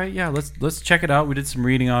was like, "All right, yeah, let's check it out." We did some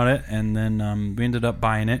reading on it, and then we ended up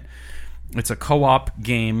buying it. It's a co-op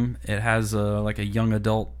game. It has like a young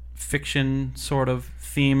adult fiction sort of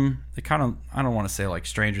theme. It kind of, I don't want to say like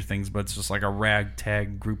Stranger Things, but it's just like a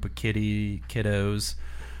ragtag group of kiddos.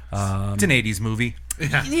 It's an 80s movie.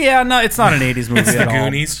 Yeah, no, it's not an 80s movie it's at the all.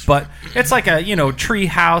 Goonies. But it's like a, tree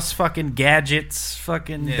house, fucking gadgets,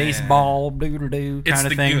 fucking baseball, doo-doo-doo kind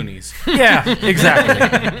of thing. Goonies. Yeah,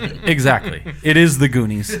 exactly. Exactly. It is the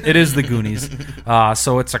Goonies.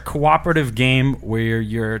 So it's a cooperative game where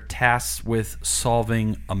you're tasked with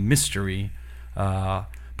solving a mystery,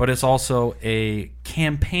 but it's also a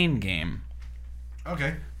campaign game.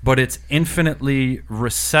 Okay. But it's infinitely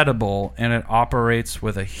resettable, and it operates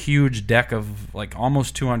with a huge deck of like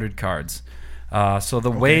almost 200 cards. So the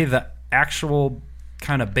way the actual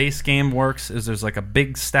kind of base game works is there's like a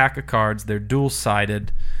big stack of cards. They're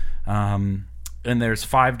dual-sided, and there's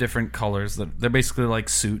 5 different colors. They're basically like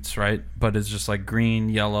suits, right? But it's just like green,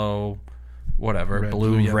 yellow, whatever,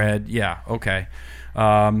 blue, red. Yeah, okay.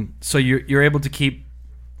 So you're able to keep...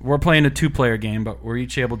 We're playing a 2-player game, but we're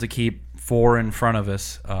each able to keep 4 in front of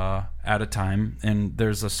us at a time, and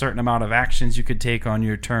there's a certain amount of actions you could take on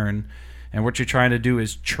your turn. And what you're trying to do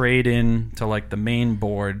is trade in to like the main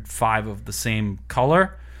board 5 of the same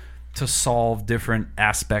color to solve different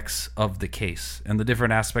aspects of the case. And the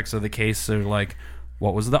different aspects of the case are like,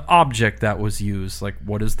 what was the object that was used? Like,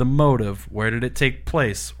 what is the motive? Where did it take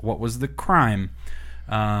place? What was the crime?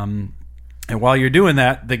 And while you're doing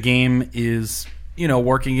that, the game is,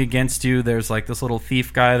 working against you. There's like this little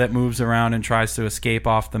thief guy that moves around and tries to escape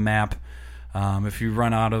off the map. If you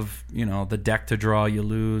run out of, the deck to draw, you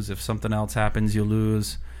lose. If something else happens, you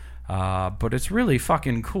lose. But it's really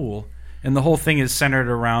fucking cool. And the whole thing is centered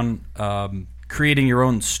around creating your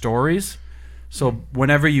own stories. So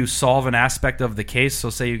whenever you solve an aspect of the case,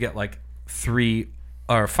 so say you get like 3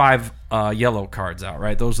 or 5 yellow cards out,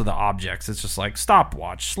 right? Those are the objects. It's just like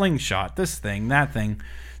stopwatch, slingshot, this thing, that thing.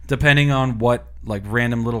 Depending on what like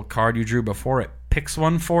random little card you drew before, it picks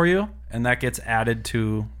one for you, and that gets added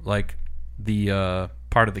to like the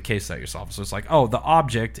part of the case that you're solving. So it's like, oh, the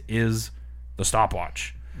object is the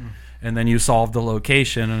stopwatch. And then you solve the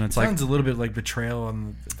location, and it's like... Sounds a little bit like Betrayal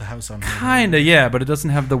on the House on... Kind of, yeah, but it doesn't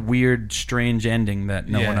have the weird, strange ending that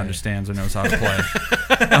no one understands or knows how to play.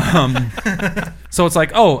 So it's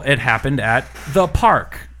like, oh, it happened at the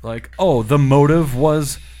park. Like, oh, the motive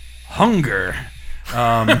was hunger.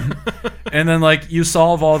 And then like you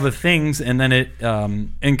solve all the things, and then it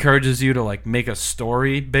encourages you to like make a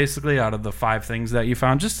story basically out of the 5 things that you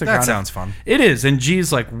found. Just to that sounds fun. It is, and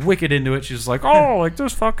G's like wicked into it. She's like, oh, like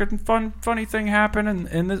this fucking funny thing happened,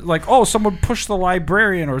 and this, like, oh, someone pushed the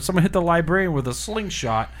librarian, or someone hit the librarian with a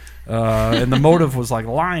slingshot, and the motive was like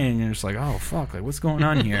lying, and it's like, oh fuck, like what's going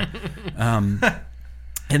on here? And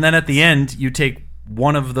then at the end, you take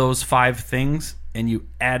one of those 5 things and you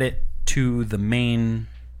add it to the main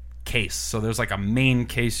case. So there's like a main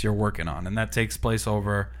case you're working on, and that takes place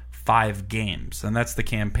over 5 games, and that's the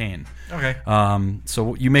campaign. Okay.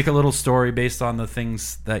 So you make a little story based on the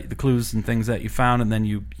clues and things that you found, and then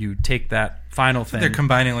you take that final thing. They're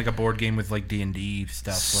combining like a board game with like D&D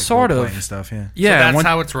stuff, like sort of stuff. Yeah. Yeah. So that's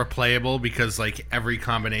how it's replayable, because like every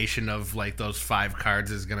combination of like those 5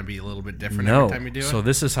 cards is going to be a little bit different every time you do it. So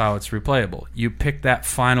this is how it's replayable. You pick that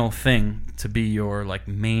final thing to be your like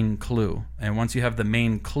main clue, and once you have the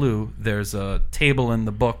main clue, there's a table in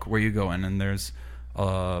the book where you go in, and there's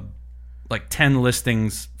like 10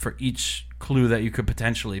 listings for each clue that you could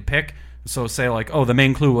potentially pick. So say like, oh, the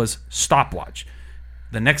main clue was stopwatch.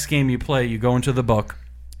 The next game you play, you go into the book.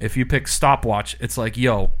 If you pick stopwatch, it's like,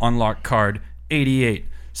 yo, unlock card 88,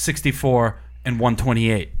 64, and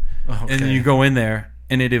 128. Okay. And then you go in there,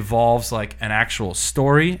 and it evolves like an actual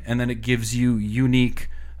story, and then it gives you unique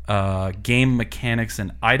game mechanics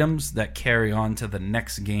and items that carry on to the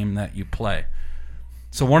next game that you play.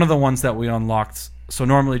 So one of the ones that we unlocked, so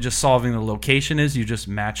normally just solving the location is you just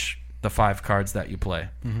match the 5 cards that you play.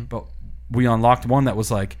 Mm-hmm. But we unlocked one that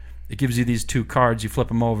was like, it gives you these 2 cards, you flip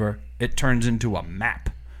them over, it turns into a map.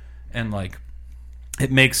 And like,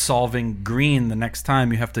 it makes solving green the next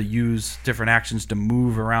time. You have to use different actions to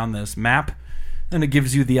move around this map. And it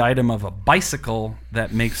gives you the item of a bicycle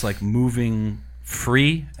that makes like moving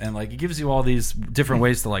free. And like, it gives you all these different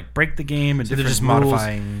ways to like break the game and different just rules.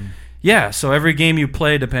 Modifying. Yeah, so every game you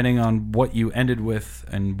play, depending on what you ended with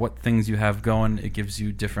and what things you have going, it gives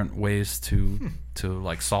you different ways to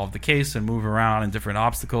like solve the case and move around, and different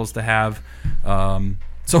obstacles to have.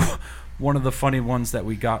 So one of the funny ones that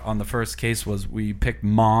we got on the first case was we picked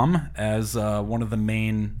Mom as one of the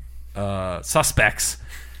main suspects.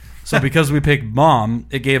 So because we picked Mom,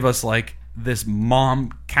 it gave us like this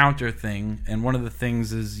mom counter thing, and one of the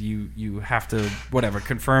things is you have to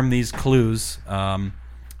confirm these clues.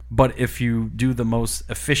 But if you do the most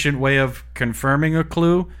efficient way of confirming a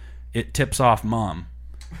clue, it tips off Mom.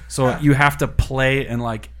 So you have to play in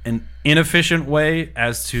like an inefficient way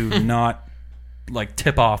as to not like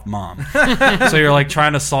tip off Mom. So you're like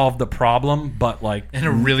trying to solve the problem, but like in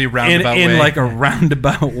a really roundabout way. In like a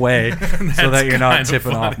roundabout way, so that you're not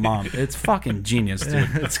tipping off Mom. It's fucking genius, dude.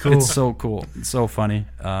 It's cool. It's so cool. It's so funny.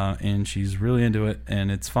 And she's really into it,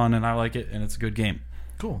 and it's fun, and I like it, and it's a good game.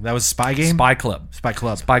 Cool. That was Spy Game? Spy Club. Spy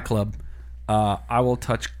Club. Spy Club. I will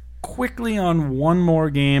touch quickly on one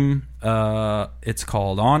more game. It's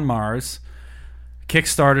called On Mars.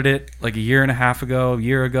 Kickstarted it like a year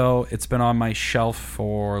ago. It's been on my shelf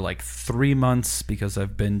for like 3 months because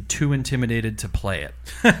I've been too intimidated to play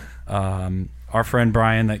it. Our friend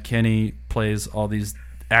Brian that Kenny plays all these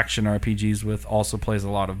action RPGs with also plays a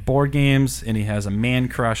lot of board games, and he has a man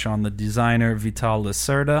crush on the designer Vital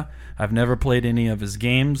Lacerda. I've never played any of his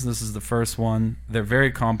games. This is the first one. They're very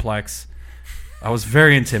complex. I was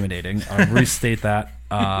very intimidating. I'll restate that.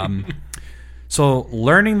 So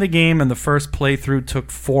learning the game in the first playthrough took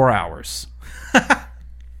 4 hours.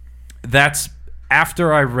 That's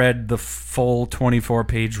after I read the full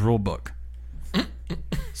 24-page rulebook.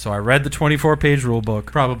 So I read the 24-page rulebook.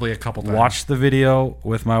 Probably a couple times. Watched the video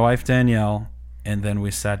with my wife Danielle, and then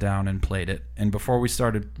we sat down and played it. And before we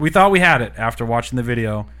started, we thought we had it after watching the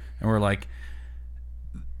video, and we're like,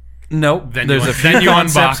 nope. There's a few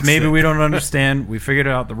concepts maybe we don't understand. We figured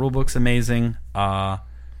it out. The rulebook's amazing,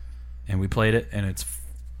 and we played it, and it's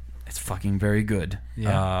fucking very good.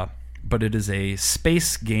 Yeah. But it is a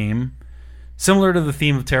space game similar to the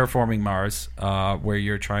theme of Terraforming Mars, where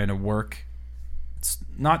you're trying to work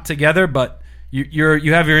not together, but you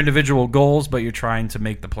have your individual goals, but you're trying to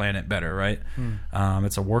make the planet better, right?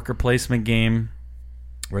 It's a worker placement game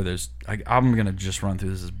where I'm going to just run through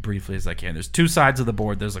this as briefly as I can. There's 2 sides of the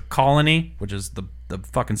board. There's a colony, which is the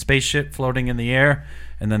fucking spaceship floating in the air,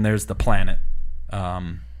 and then there's the planet.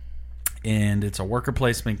 And it's a worker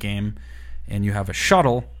placement game, and you have a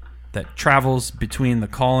shuttle that travels between the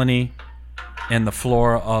colony and the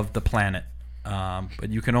floor of the planet. But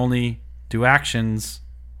you can only do actions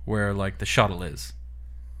where like the shuttle is,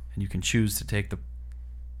 and you can choose to take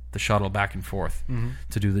the shuttle back and forth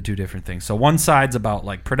to do the 2 different things. So one side's about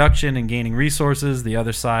like production and gaining resources. The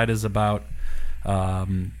other side is about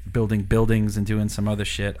building buildings and doing some other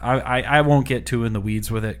shit. I won't get too in the weeds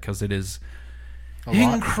with it because it is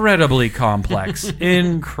incredibly complex.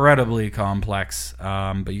 Incredibly complex.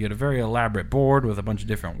 But you get a very elaborate board with a bunch of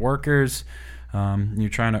different workers. You're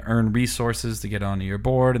trying to earn resources to get onto your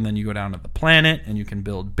board, and then you go down to the planet and you can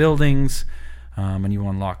build buildings, and you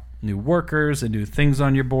unlock new workers and new things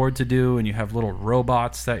on your board to do, and you have little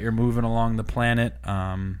robots that you're moving along the planet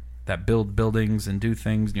that build buildings and do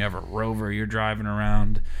things, and you have a rover you're driving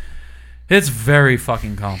around. It's very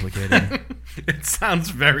fucking complicated. It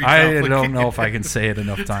sounds very complicated. I don't know if I can say it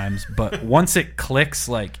enough times, but once it clicks,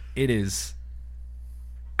 like, it is...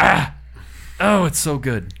 Oh, it's so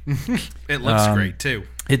good. It looks great, too.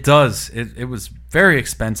 It does. It was very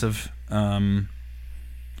expensive.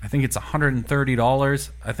 I think it's $130.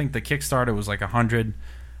 I think the Kickstarter was like $100.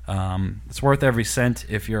 It's worth every cent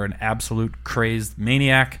if you're an absolute crazed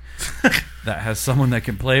maniac that has someone that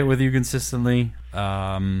can play it with you consistently.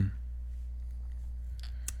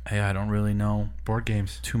 I don't really know board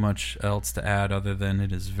games too much else to add other than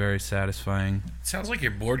it is very satisfying. It sounds like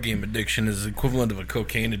your board game addiction is the equivalent of a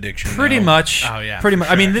cocaine addiction. Pretty much. Oh yeah, pretty much.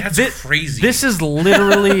 Sure. I mean, that's crazy. This is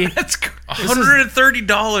literally that's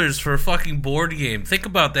 $130 for a fucking board game. Think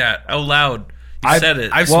about that out loud. You said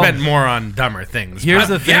it. I've spent more on dumber things. Here's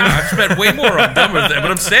the thing. Yeah, I've spent way more on dumber things.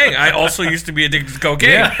 But I'm saying I also used to be addicted to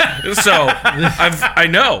cocaine, so I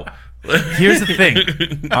know. Here's the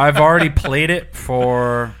thing. I've already played it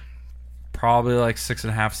for probably like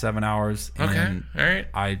 6.5, 7 hours. Okay, and all right.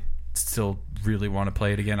 I still really want to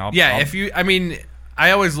play it again.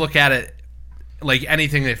 I always look at it like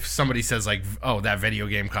anything. If somebody says like, "Oh, that video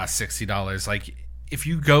game costs $60," like if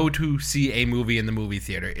you go to see a movie in the movie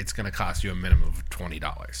theater, it's going to cost you a minimum of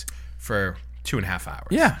 $20 for 2.5 hours.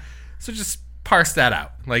 Yeah. So just parse that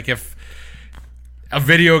out. Like if a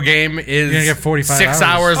video game is get 45 6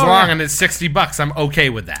 hours long and it's $60, I'm okay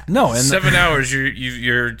with that. No, and 7 hours,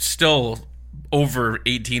 you're still over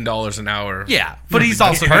 $18 an hour. Yeah, but he's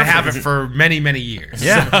also going to have it for many, many years.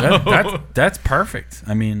 Yeah, so. That's perfect.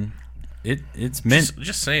 I mean, it's meant.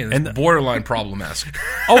 Just saying, it's borderline problem-esque.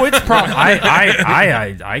 Oh, it's problem.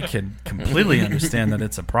 I can completely understand that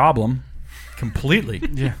it's a problem. Completely.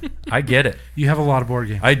 Yeah, I get it. You have a lot of board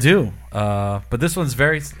games. I do, but this one's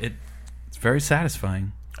very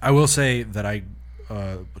satisfying. I will say that a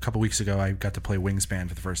couple weeks ago I got to play Wingspan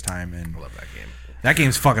for the first time, and I love that game. That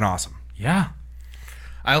game's fucking awesome. Yeah.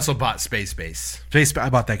 I also bought Space Base.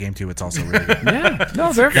 I bought that game too. It's also really good. Yeah.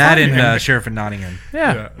 No, they're that fun, and Sheriff of Nottingham.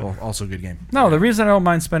 Yeah. Well, also a good game. No, the reason I don't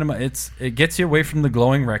mind spending it gets you away from the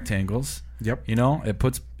glowing rectangles. Yep. You know, it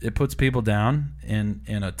puts people down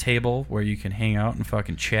in a table where you can hang out and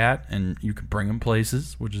fucking chat, and you can bring them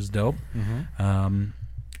places, which is dope. Mm-hmm.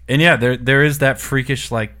 And yeah, there is that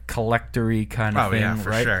freakish like collector-y kind of thing, yeah,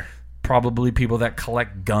 for right? Sure. Probably people that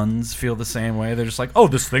collect guns feel the same way. They're just like, oh,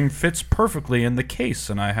 this thing fits perfectly in the case,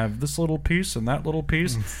 and I have this little piece and that little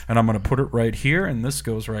piece, and I'm going to put it right here, and this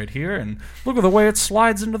goes right here, and look at the way it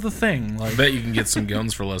slides into the thing. Like, I bet you can get some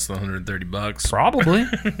guns for less than $130. Probably.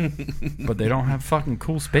 But they don't have fucking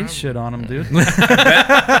cool space shit on them, dude.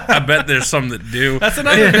 I bet there's some that do. That's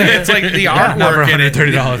another thing. It's like the artwork in it.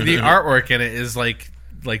 The artwork in it is like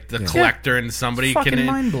like the collector and somebody can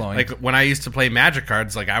mind blowing. Like when I used to play Magic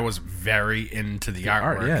cards, like I was very into the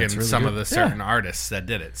artwork and really some of the certain artists that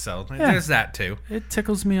did it. So there's that too. It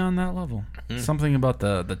tickles me on that level. Something about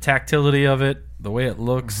the tactility of it, the way it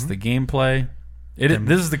looks, the gameplay.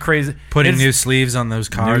 This is the crazy putting new sleeves on those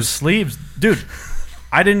cards. New sleeves, dude.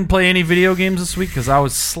 I didn't play any video games this week because I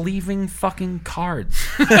was sleeving fucking cards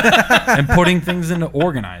and putting things into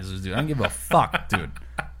organizers, dude. I don't give a fuck, dude.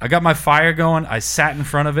 I got my fire going. I sat in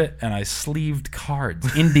front of it and I sleeved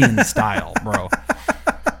cards, Indian style, bro.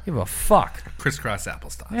 Give a fuck. Crisscross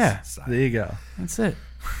applesauce. Yeah, there you go. That's it.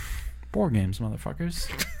 Board games, motherfuckers.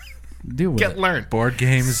 Deal with it. Learned. Board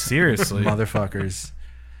games, seriously, motherfuckers.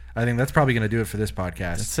 I think that's probably going to do it for this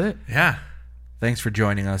podcast. That's it. Yeah. Thanks for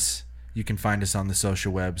joining us. You can find us on the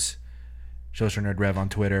social webs. Social Nerd Rev on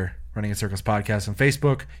Twitter. Running in Circles Podcast on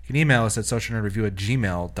Facebook. You can email us at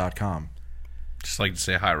socialnerdreview@gmail.com. Just like to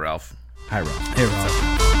say hi, Ralph. Hi, Ralph. Hey, Ralph.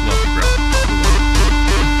 Love you, bro.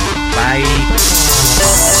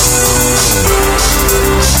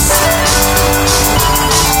 Bye.